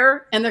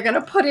fire and they're going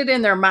to put it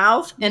in their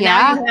mouth. And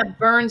now you have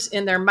burns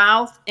in their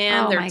mouth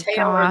and Oh their my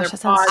tail or gosh, their that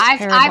sounds paws. I've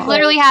terrible.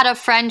 literally had a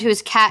friend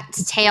whose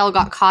cat's tail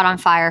got caught on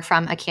fire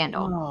from a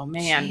candle. Oh,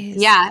 man. Jeez.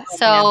 Yeah,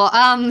 so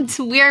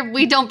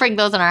we don't bring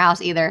those in our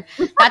house either.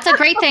 That's a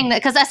great thing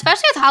because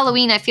especially with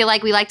Halloween, I feel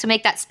like we like to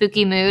make that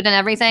spooky mood and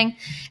everything,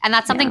 and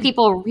that's something Yeah.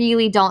 people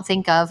really don't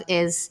think of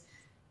is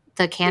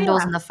the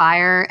candles Yeah. and the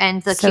fire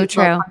and the So cute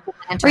true. little pumpkin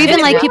Or lanterns.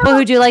 even like Yeah, people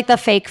who do like the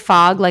fake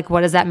fog, like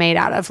what is that made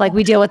out of? Like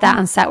we deal with that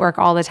on set work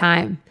all the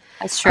time.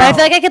 that's true. But I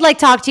feel like I could like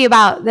talk to you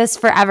about this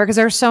forever because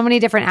there's so many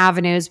different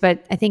avenues.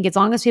 But I think as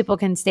long as people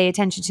can stay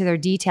attention to their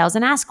details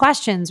and ask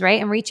questions,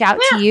 right, and reach out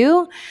to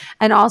you,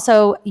 and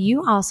also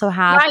you also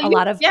have Right, a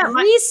lot of yeah,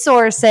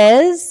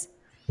 resources.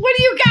 What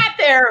do you got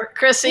there,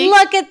 Chrissy?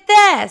 Look at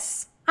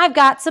this! I've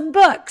got some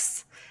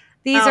books.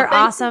 These Oh, are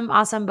thank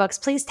awesome books.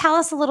 Please tell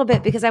us a little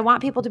bit because I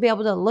want people to be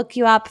able to look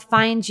you up,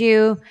 find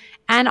you,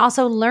 and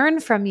also learn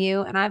from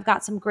you. And I've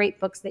got some great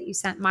books that you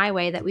sent my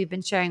way that we've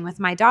been sharing with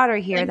my daughter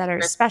here Thank that you, are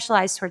Chris.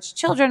 specialized towards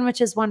children, which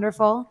is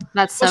wonderful.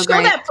 That's so Well, show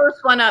great. that first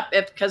one up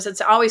because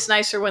it's always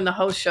nicer when the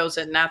host shows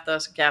it, not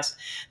the guest.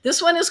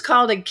 This one is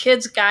called A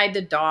Kid's Guide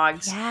to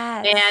Dogs.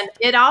 Yes. And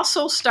it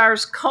also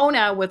stars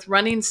Kona with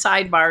running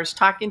sidebars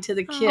talking to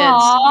the kids.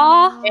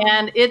 Aw.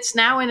 And it's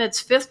now in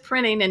its 5th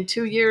printing in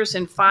 2 years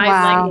in 5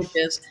 Wow.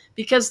 languages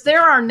because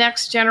they're our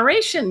next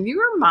generation.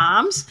 You're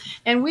moms,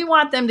 and we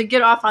want them to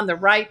get off on the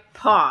right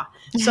paw.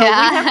 So we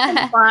have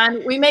some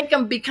fun. We make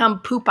them become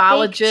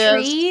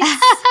poopologists.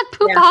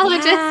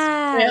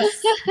 Poopologist.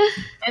 Yes.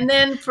 And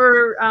then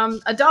for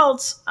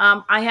adults,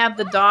 I have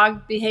the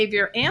dog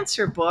behavior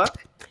answer book.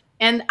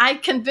 And I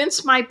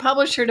convinced my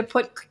publisher to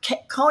put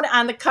Kona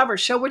on the cover.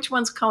 Show which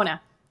one's Kona.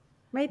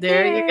 Right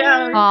There you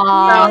go.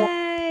 Aw.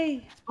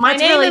 Yay. My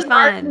That's name really is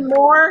fun. Arden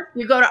Moore.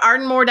 You go to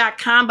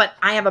ardenmoore.com, but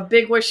I have a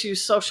big wish you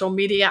social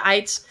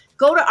media-ites.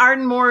 Go to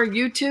Arden Moore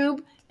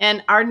YouTube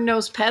and Arden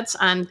Knows Pets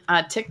on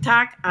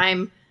TikTok.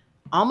 I'm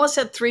almost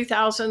at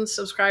 3,000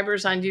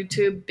 subscribers on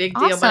YouTube. Big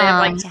deal. But I have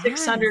like Awesome.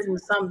 600 and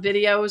some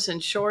videos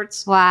and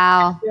shorts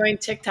Wow. doing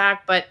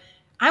TikTok. But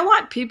I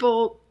want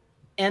people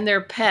and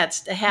their pets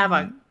to have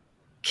a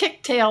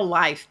kicktail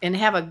life and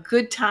have a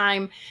good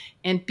time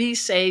and be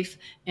safe.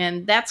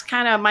 And that's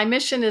kind of my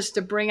mission, is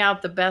to bring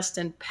out the best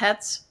in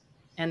pets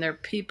and their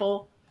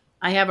people.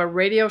 I have a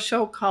radio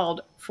show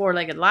called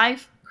Four-Legged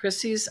Life.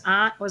 Chrissy's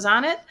was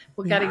on it.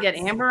 We got to get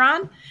Amber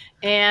on.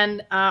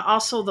 And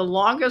also the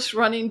longest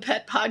running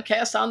pet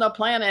podcast on the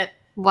planet.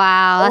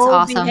 Wow, that's Oh,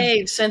 awesome.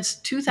 Behave, since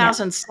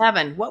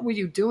 2007. What were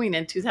you doing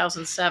in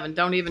 2007?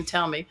 Don't even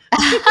tell me.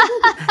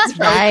 That's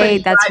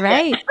right. That's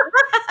right.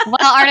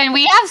 Well, Arden,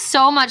 we have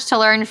so much to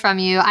learn from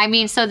you. I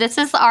mean, so this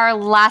is our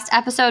last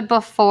episode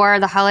before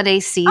the holiday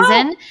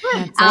season.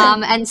 Good.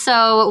 And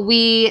so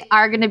we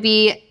are going to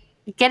be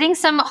getting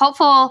some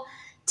hopeful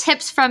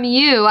tips from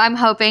you, I'm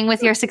hoping,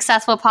 with your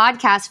successful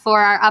podcast for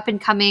our up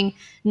and coming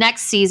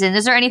next season.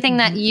 Is there anything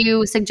that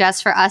you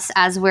suggest for us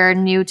as we're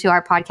new to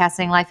our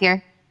podcasting life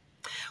here?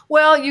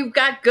 Well, you've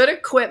got good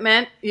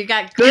equipment, you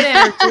got good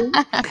energy,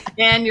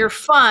 and you're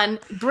fun.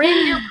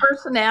 Bring your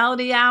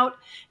personality out.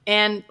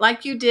 And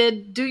like you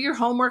did, do your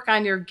homework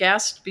on your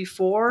guest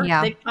before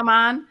they come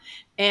on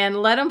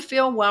and let them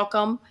feel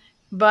welcome.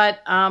 But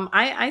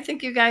I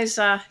think you guys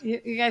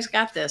you guys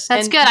got this.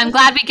 That's good. I'm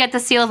glad we get the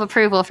seal of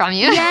approval from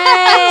you.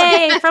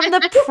 Yay! From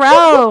the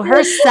pro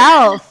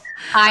herself.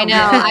 I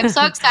know. I'm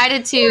so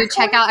excited to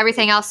check out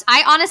everything else.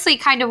 I honestly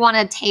kind of want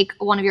to take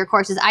one of your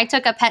courses. I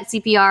took a pet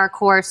CPR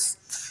course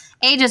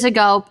ages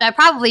ago. I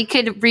probably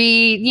could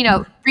redo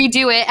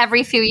it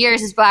every few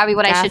years is probably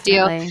what I should do.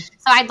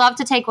 So I'd love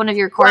to take one of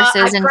your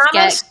courses and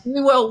promise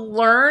you will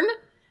learn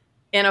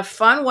in a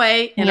fun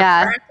way, in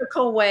a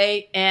practical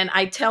way, and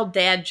I tell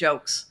dad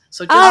jokes.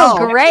 So just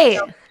great.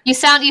 You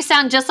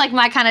sound just like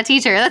my kind of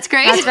teacher. That's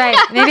great. That's right.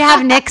 Maybe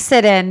have Nick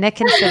sit in. Nick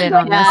can sit in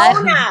on this.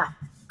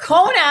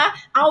 Kona,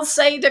 I'll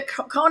say to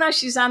Kona,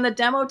 she's on the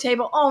demo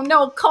table. Oh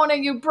no, Kona,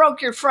 you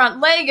broke your front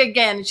leg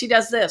again. And she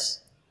does this.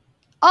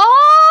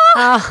 Oh,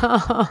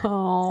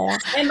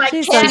 and my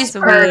she's cat's so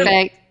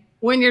perfect.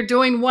 When you're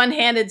doing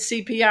one-handed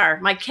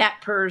CPR, my cat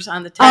purrs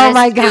on the table. Oh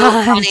my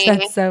gosh,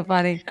 that's so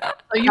funny. So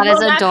you that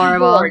is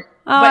adorable. Bored,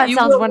 that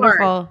sounds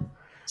wonderful.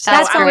 So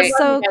that sounds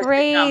so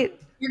great.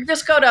 You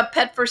just go to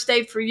Pet First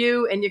Aid for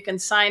You, and you can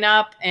sign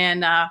up,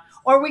 and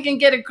or we can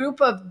get a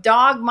group of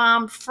dog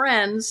mom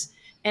friends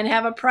and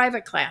have a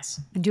private class.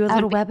 Do a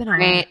little webinar.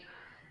 Great.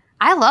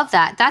 I love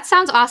that. That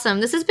sounds awesome.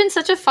 This has been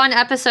such a fun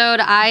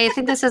episode. I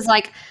think this is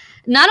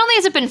not only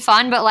has it been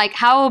fun, but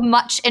how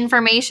much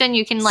information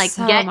you can get.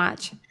 So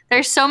much.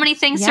 There's so many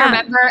things to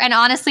remember. And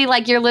honestly,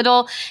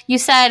 you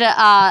said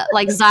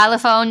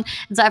xylophone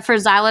for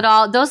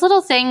xylitol, those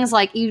little things,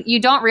 you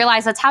don't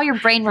realize that's how your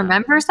brain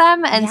remembers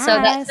them. And so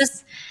that's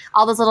just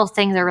all those little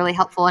things are really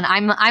helpful. And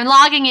I'm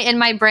logging it in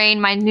my brain,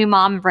 my new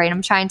mom brain.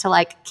 I'm trying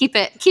to keep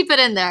it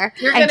in there.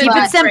 And keep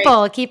it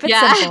simple. Keep it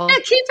simple.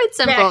 Keep it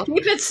simple. Yeah,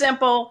 keep it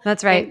simple.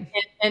 That's right.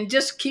 And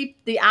just keep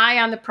the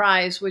eye on the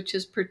prize, which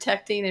is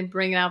protecting and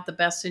bringing out the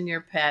best in your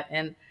pet.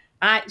 And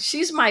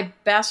she's my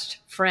best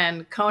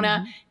friend,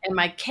 Kona, and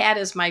my cat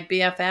is my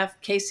BFF.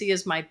 Casey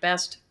is my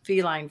best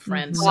feline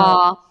friend.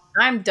 So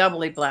I'm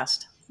doubly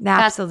blessed.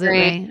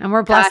 Absolutely. And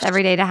we're blessed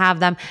every day to have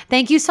them.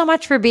 Thank you so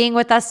much for being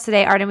with us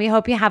today, Arden. We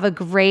hope you have a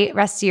great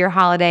rest of your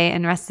holiday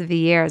and rest of the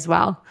year as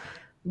well.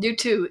 You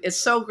too. It's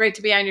so great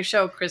to be on your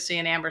show, Chrissy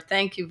and Amber.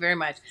 Thank you very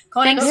much.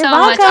 Kona, thanks so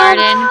much,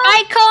 Arden.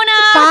 Bye,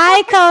 Kona.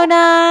 Bye,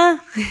 Kona.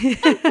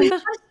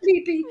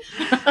 Sleepy.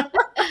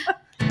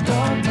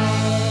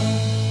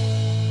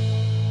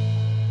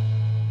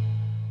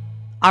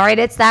 All right,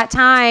 it's that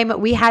time.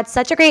 We had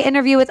such a great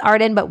interview with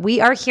Arden, but we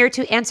are here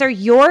to answer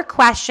your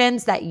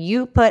questions that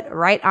you put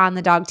right on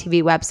the Dog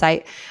TV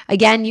website.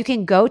 Again, you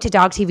can go to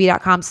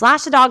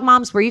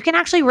dogtv.com/thedogmoms where you can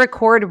actually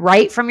record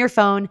right from your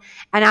phone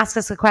and ask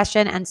us a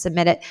question and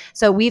submit it.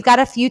 So we've got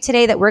a few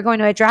today that we're going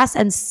to address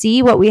and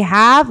see what we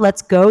have.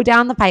 Let's go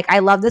down the pike. I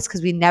love this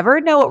because we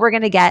never know what we're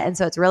going to get. And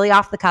so it's really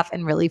off the cuff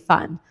and really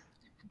fun.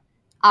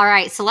 All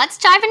right, so let's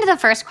dive into the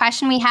first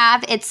question we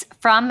have. It's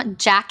from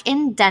Jack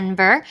in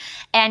Denver,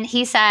 and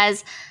he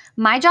says,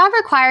 my job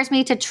requires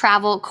me to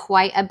travel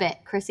quite a bit.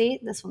 Chrissy,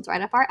 this one's right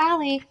up our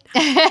alley.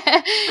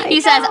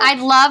 He says,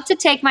 I'd love to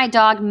take my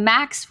dog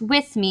Max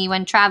with me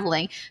when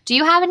traveling. Do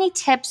you have any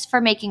tips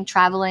for making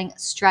traveling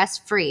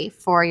stress-free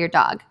for your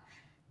dog?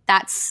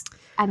 That's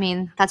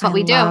what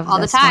we do all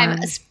the time.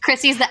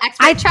 Chrissy's the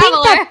expert traveler.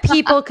 I think that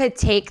people could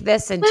take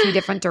this in two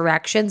different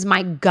directions.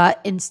 My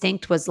gut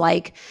instinct was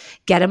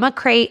get him a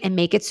crate and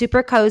make it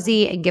super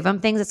cozy and give him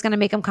things that's going to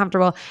make him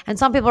comfortable. And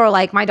some people are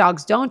like, my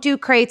dogs don't do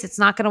crates. It's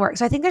not going to work.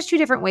 So I think there's two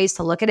different ways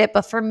to look at it.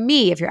 But for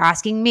me, if you're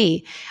asking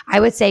me,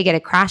 I would say get a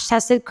crash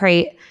tested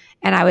crate.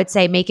 And I would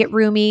say make it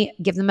roomy,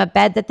 give them a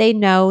bed that they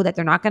know that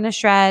they're not going to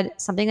shred,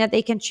 something that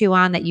they can chew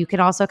on that you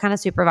can also kind of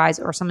supervise,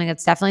 or something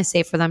that's definitely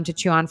safe for them to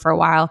chew on for a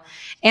while.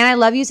 And I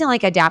love using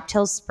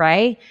Adaptil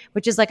spray,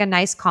 which is a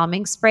nice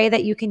calming spray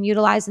that you can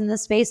utilize in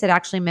this space. It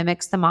actually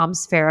mimics the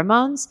mom's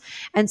pheromones.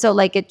 And so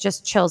it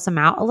just chills them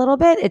out a little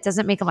bit. It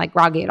doesn't make them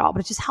groggy at all, but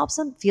it just helps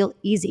them feel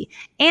easy.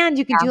 And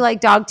you can do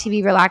dog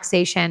TV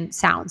relaxation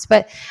sounds.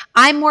 But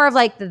I'm more of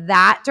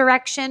that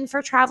direction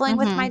for traveling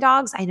with my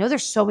dogs. I know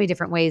there's so many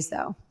different ways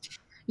though.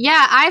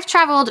 Yeah, I've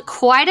traveled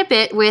quite a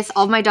bit with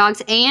all my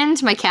dogs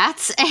and my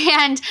cats.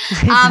 And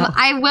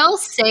I will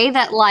say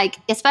that,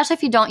 especially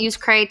if you don't use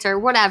crates or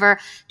whatever,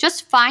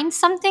 just find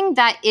something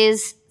that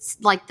is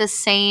the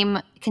same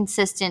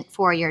consistent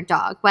for your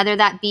dog, whether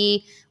that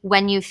be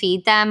when you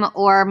feed them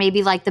or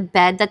maybe the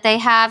bed that they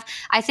have.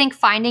 I think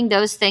finding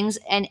those things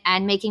and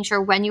making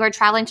sure when you are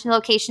traveling to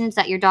locations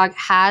that your dog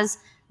has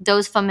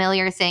those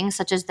familiar things,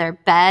 such as their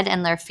bed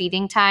and their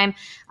feeding time,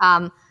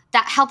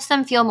 that helps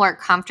them feel more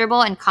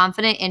comfortable and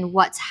confident in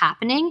what's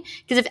happening.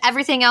 Because if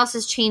everything else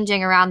is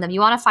changing around them, you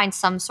want to find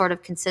some sort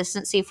of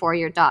consistency for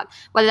your dog,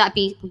 whether that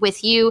be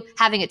with you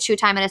having a chew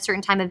time at a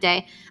certain time of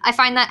day. I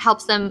find that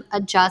helps them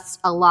adjust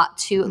a lot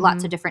to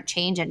lots of different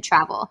change and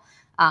travel.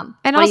 And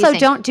what do you also think?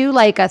 don't do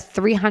like a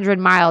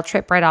 300-mile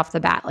trip right off the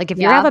bat. Like if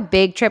you have a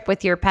big trip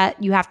with your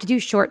pet, you have to do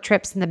short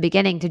trips in the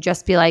beginning to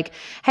just be like,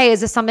 hey,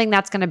 is this something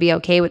that's going to be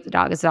okay with the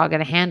dog? Is the dog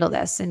going to handle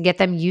this? And get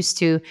them used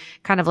to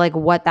kind of like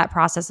what that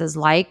process is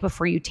like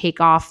before you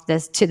take off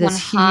this huge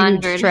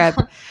 100. trip.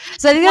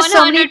 So I think there's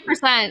so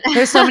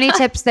many There's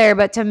tips there,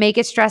 but to make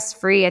it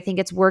stress-free, I think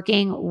it's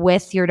working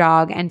with your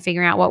dog and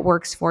figuring out what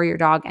works for your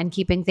dog and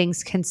keeping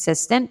things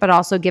consistent, but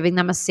also giving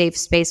them a safe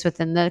space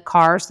within the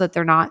car so that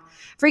they're not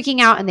freaking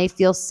out and they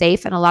feel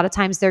safe. And a lot of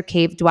times they're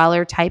cave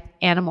dweller type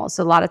animals.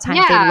 So a lot of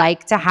times they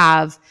like to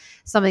have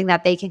something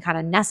that they can kind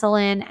of nestle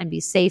in and be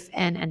safe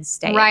in and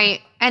stay right.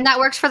 And that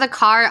works for the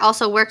car. It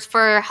also works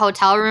for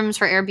hotel rooms,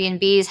 for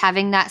Airbnbs.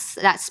 Having that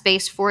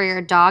space for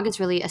your dog is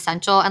really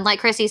essential. And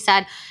like Chrissy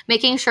said,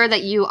 making sure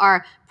that you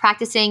are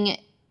practicing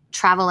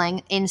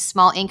traveling in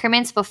small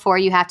increments before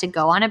you have to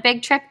go on a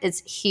big trip is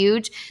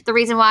huge. The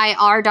reason why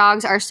our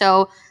dogs are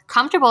so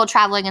comfortable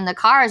traveling in the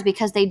car is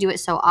because they do it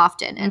so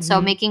often. And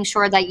so making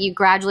sure that you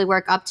gradually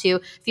work up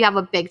to, if you have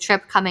a big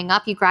trip coming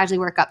up, you gradually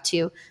work up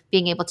to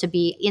being able to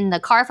be in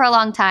the car for a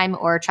long time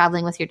or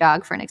traveling with your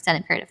dog for an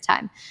extended period of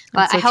time.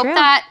 But I hope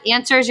that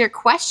answers your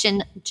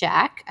question,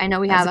 Jack. I know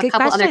we have a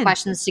couple other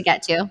questions to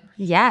get to.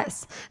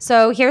 Yes.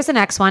 So here's the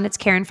next one. It's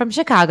Karen from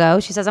Chicago.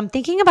 She says, I'm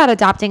thinking about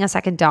adopting a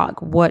second dog.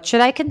 What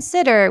should I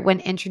consider when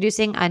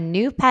introducing a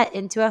new pet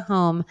into a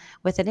home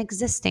with an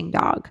existing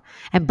dog?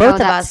 And both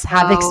of us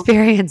have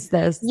experienced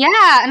this.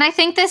 Yeah. And I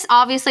think this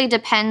obviously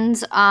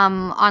depends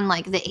on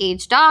like the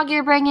age dog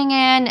you're bringing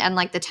in and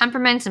like the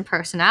temperaments and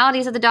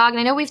personalities of the dog. And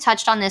I know we've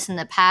touched on this in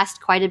the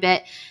past quite a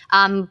bit,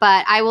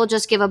 but I will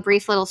just give a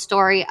brief little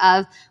story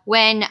of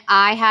when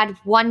I had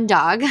one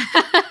dog.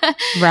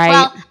 Right.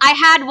 Well, I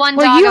had one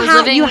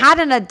dog. You had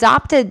an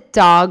adopted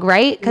dog,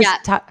 right?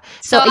 Yeah.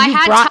 So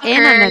you brought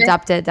in an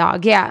adopted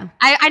dog. Yeah.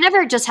 I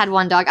never just had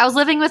one dog. I was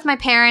living with my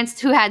parents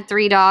who had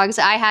 3 dogs.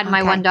 I had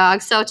my one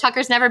dog. So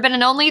Tucker's never been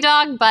an only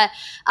dog. But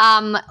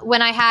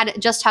when I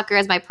had just Tucker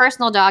as my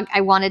personal dog,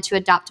 I wanted to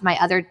adopt my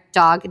other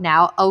dog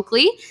now,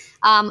 Oakley.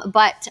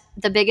 But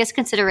the biggest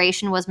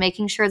consideration was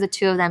making sure the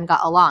two of them got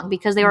along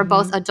because they were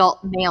both adult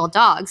male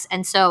dogs.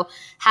 And so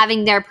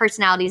having their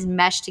personalities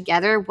mesh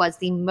together was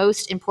the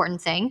most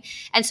important thing.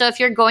 And so if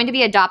you're going to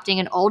be adopting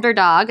an older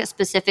dog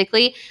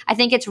specifically, I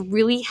think it's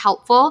really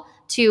helpful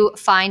to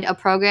find a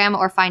program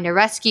or find a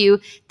rescue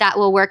that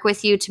will work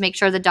with you to make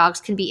sure the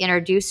dogs can be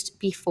introduced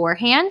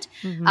beforehand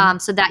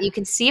so that you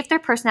can see if their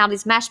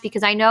personalities mesh.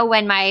 Because I know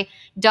when my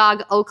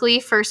dog Oakley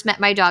first met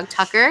my dog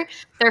Tucker,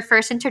 their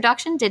first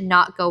introduction did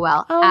not go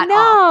well at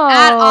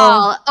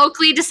all.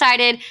 Oakley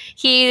decided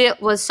he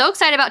was so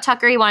excited about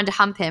Tucker, he wanted to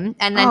hump him,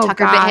 and then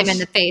Tucker bit him in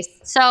the face.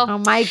 So, oh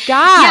my gosh.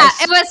 Yeah,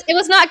 it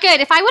was not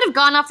good. If I would have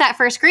gone off that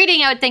first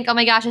greeting, I would think, oh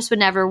my gosh, this would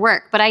never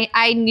work. But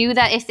I knew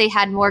that if they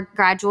had more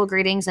gradual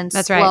greetings and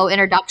slow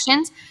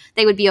introductions,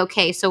 they would be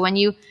okay. So when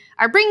you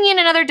are bringing in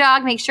another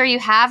dog, make sure you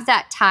have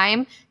that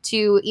time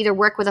to either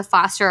work with a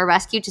foster or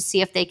rescue to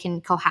see if they can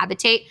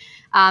cohabitate.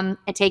 And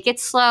take it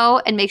slow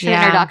and make sure the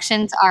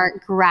introductions are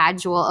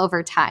gradual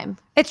over time.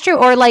 It's true.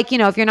 Or like,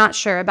 if you're not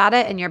sure about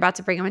it and you're about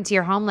to bring them into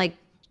your home, like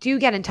do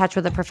get in touch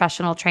with a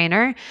professional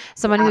trainer,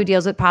 someone who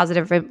deals with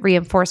positive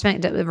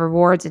reinforcement,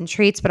 rewards and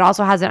treats, but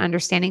also has an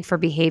understanding for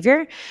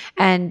behavior.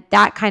 And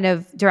that kind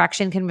of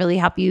direction can really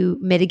help you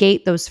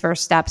mitigate those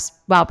first steps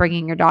while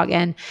bringing your dog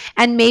in,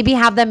 and maybe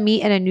have them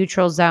meet in a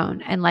neutral zone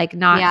and like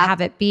not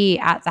have it be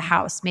at the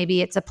house.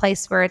 Maybe it's a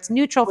place where it's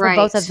neutral for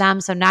both of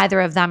them. So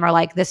neither of them are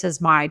like, this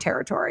is my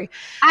territory.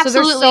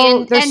 Absolutely.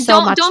 So there's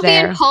so much don't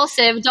there. Be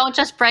impulsive. Don't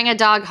just bring a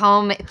dog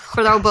home,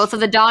 throw both of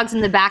the dogs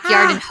in the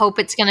backyard and hope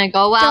it's going to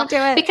go well. Don't do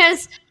it.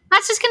 Because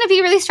that's just going to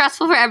be really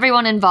stressful for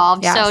everyone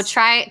involved. Yes. So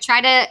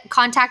try to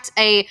contact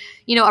a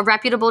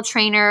reputable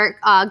trainer,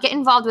 get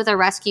involved with a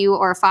rescue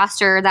or a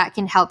foster that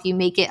can help you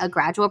make it a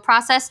gradual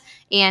process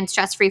and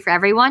stress-free for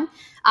everyone.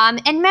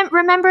 And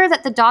remember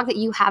that the dog that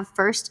you have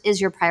first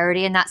is your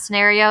priority in that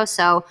scenario.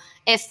 So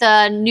if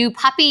the new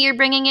puppy you're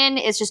bringing in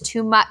is just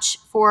too much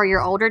for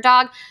your older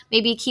dog,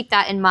 maybe keep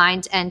that in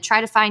mind and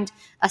try to find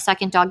a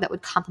second dog that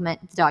would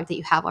complement the dog that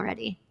you have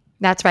already.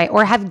 That's right.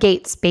 Or have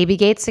gates, baby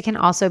gates. It can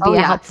also be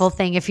a helpful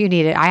thing if you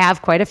need it. I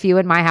have quite a few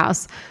in my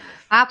house.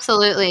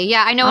 Absolutely.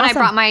 Yeah. I know when I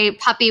brought my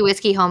puppy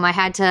Whiskey home, I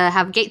had to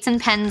have gates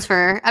and pens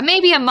for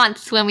maybe a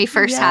month when we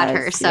first had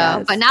her.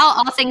 So, but now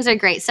all things are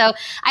great. So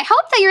I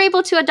hope that you're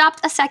able to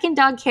adopt a second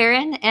dog,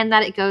 Karen, and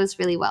that it goes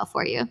really well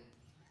for you.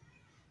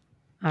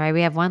 All right.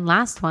 We have one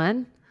last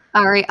one.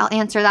 All right. I'll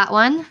answer that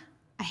one.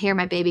 I hear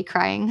my baby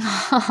crying.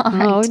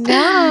 Oh,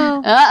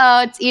 no.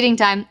 Uh-oh. It's eating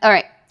time. All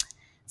right.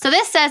 So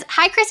this says,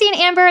 hi, Chrissy and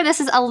Amber. This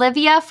is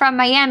Olivia from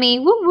Miami.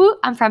 Woo woo.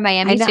 I'm from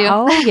Miami too.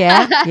 Oh,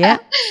 yeah. Yeah.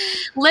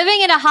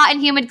 Living in a hot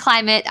and humid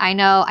climate. I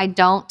know. I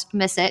don't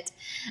miss it.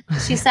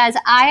 She says,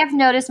 I have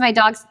noticed my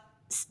dogs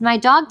my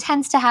dog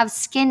tends to have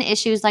skin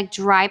issues like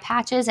dry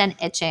patches and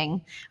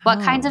itching.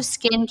 What kinds of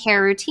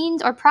skincare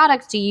routines or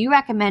products do you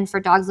recommend for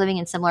dogs living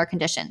in similar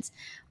conditions?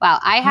 Wow,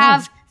 I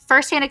have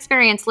firsthand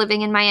experience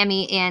living in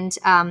Miami, and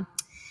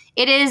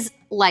it is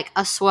like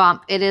a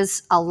swamp. It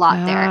is a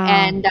lot there,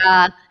 and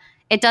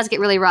it does get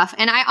really rough.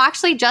 And I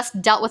actually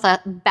just dealt with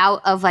a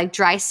bout of like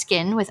dry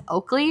skin with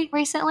Oakley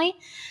recently.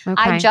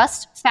 I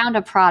just found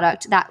a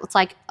product that was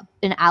like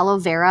an aloe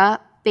vera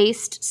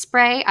based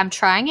spray. I'm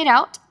trying it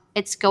out.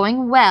 It's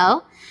going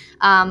well.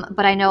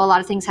 But I know a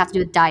lot of things have to do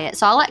with diet.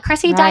 So I'll let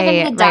Chrissy dive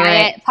into the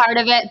diet part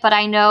of it. But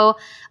I know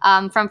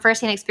from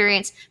firsthand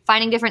experience,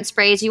 finding different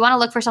sprays, you want to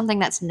look for something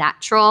that's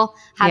natural.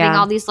 Having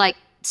all these like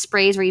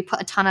sprays where you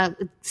put a ton of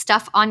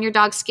stuff on your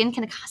dog's skin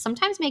can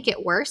sometimes make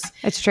it worse.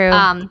 It's true.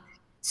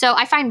 So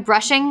I find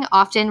brushing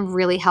often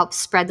really helps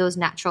spread those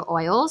natural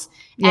oils.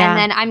 And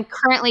then I'm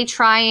currently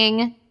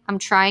trying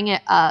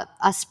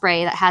a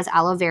spray that has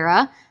aloe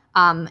vera.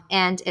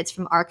 And it's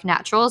from Arc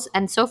Naturals,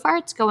 and so far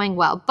it's going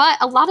well. But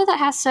a lot of that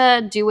has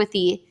to do with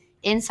the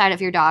inside of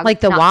your dog, like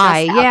the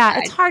why. Yeah,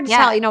 it's hard to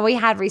tell. You know,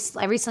 I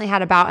recently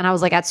had a bout, and I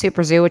was like at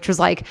Super Zoo, which was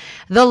like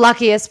the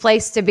luckiest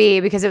place to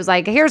be because it was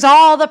like, here's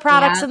all the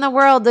products in the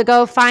world to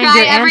go find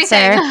your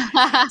answer.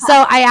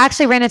 So I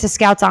actually ran into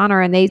Scouts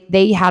Honor, and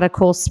they had a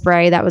cool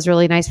spray that was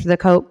really nice for the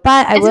coat.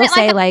 But I will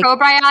say, like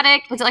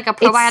probiotic. Was it like a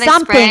probiotic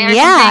something, spray? Or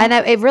something?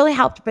 And it really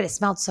helped, but it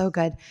smelled so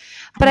good.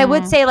 But I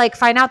would say, like,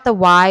 find out the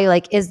why.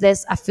 Like, is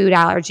this a food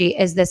allergy?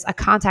 Is this a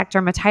contact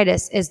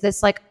dermatitis? Is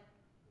this like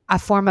a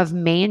form of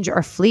mange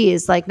or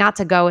fleas? Like, not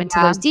to go into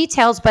those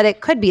details, but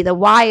it could be. The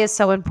why is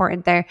so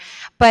important there.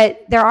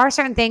 But there are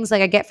certain things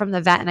like I get from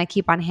the vet and I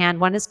keep on hand.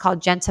 One is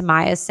called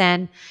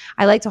gentamicin.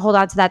 I like to hold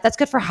on to that. That's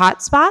good for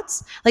hot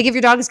spots. Like if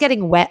your dog is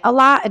getting wet a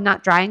lot and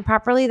not drying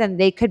properly, then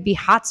they could be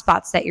hot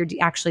spots that you're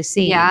actually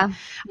seeing.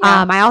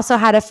 I also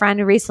had a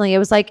friend recently, it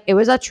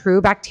was a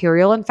true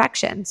bacterial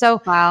infection. So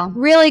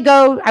really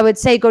I would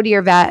say go to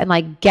your vet and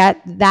like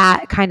get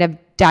that kind of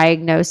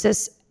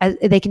diagnosis.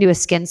 They can do a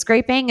skin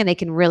scraping and they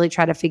can really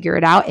try to figure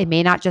it out. It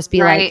may not just be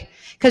like,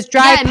 because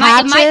dry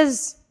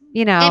patches,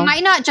 you know. It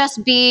might not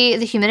just be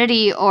the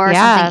humidity or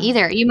something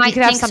either. You might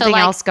could have something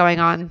else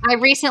going on.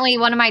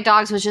 One of my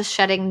dogs was just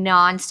shedding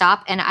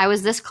nonstop, and I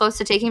was this close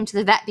to taking him to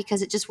the vet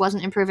because it just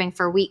wasn't improving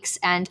for weeks.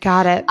 And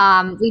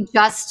we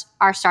just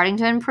are starting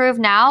to improve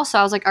now. So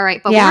I was like, all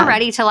right, but we're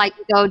ready to like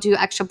go do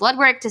extra blood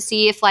work to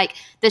see if like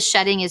this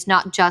shedding is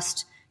not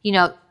just, you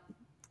know,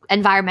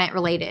 environment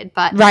related,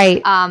 but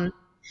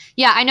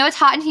yeah, I know it's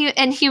hot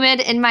and humid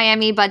in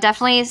Miami, but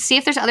definitely see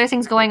if there's other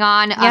things going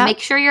on. Make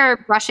sure you're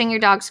brushing your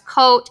dog's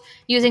coat.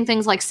 Using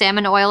things like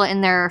salmon oil in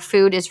their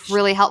food is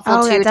really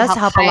helpful too. It does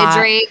help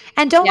hydrate. A lot.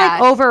 And don't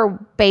like over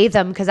bathe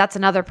them, because that's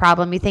another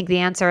problem. You think the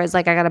answer is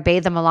like I got to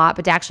bathe them a lot,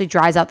 but it actually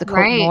dries out the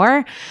coat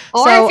more.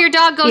 Or if your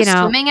dog goes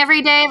swimming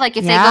every day, like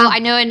if they go, I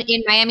know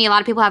in Miami a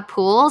lot I have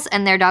pools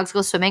and their dogs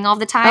go swimming all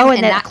the time,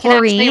 and that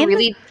chlorine can actually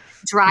really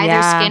dry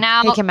their skin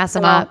out. It can mess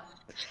them up.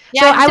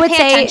 Yeah, so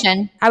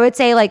I would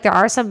say like there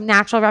are some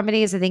natural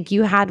remedies. I think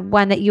you had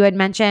one that you had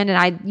mentioned, and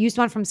I used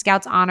one from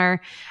Scouts Honor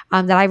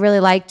that I really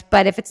liked.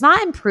 But if it's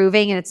not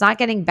improving and it's not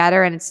getting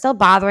better and it's still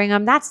bothering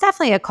them, that's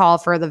definitely a call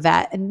for the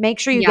vet. And make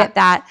sure you get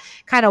that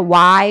kind of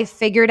why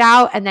figured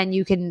out, and then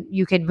you can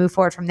move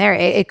forward from there.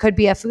 It could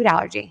be a food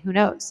allergy. Who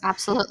knows?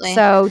 Absolutely.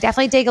 So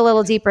definitely dig a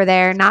little deeper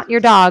there. Not your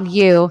dog,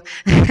 you.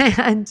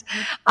 And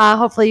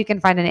hopefully you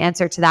can find an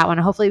answer to that one.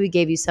 Hopefully we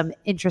gave you some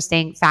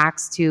interesting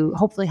facts to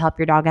hopefully help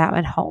your dog out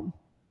at home.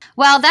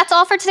 Well, that's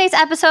all for today's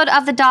episode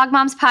of the Dog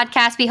Moms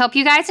Podcast. We hope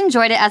you guys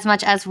enjoyed it as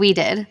much as we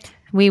did.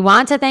 We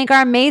want to thank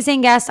our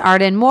amazing guest,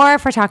 Arden Moore,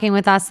 for talking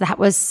with us. That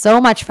was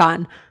so much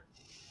fun.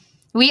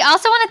 We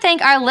also want to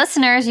thank our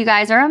listeners. You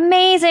guys are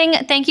amazing.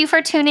 Thank you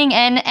for tuning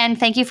in, and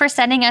thank you for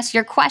sending us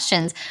your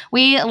questions.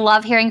 We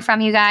love hearing from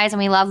you guys, and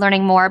we love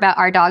learning more about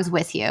our dogs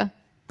with you.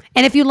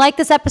 And if you like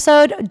this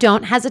episode,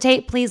 don't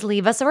hesitate. Please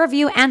leave us a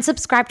review and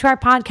subscribe to our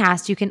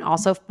podcast. You can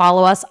also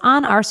follow us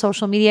on our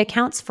social media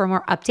accounts for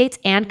more updates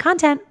and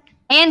content.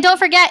 And don't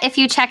forget, if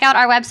you check out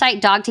our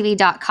website,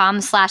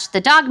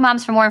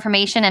 dogtv.com/thedogmoms for more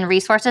information and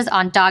resources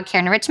on dog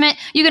care enrichment,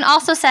 you can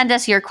also send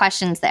us your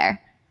questions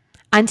there.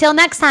 Until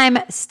next time,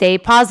 stay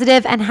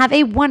positive and have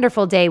a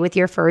wonderful day with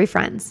your furry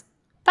friends.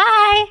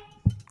 Bye.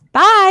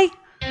 Bye.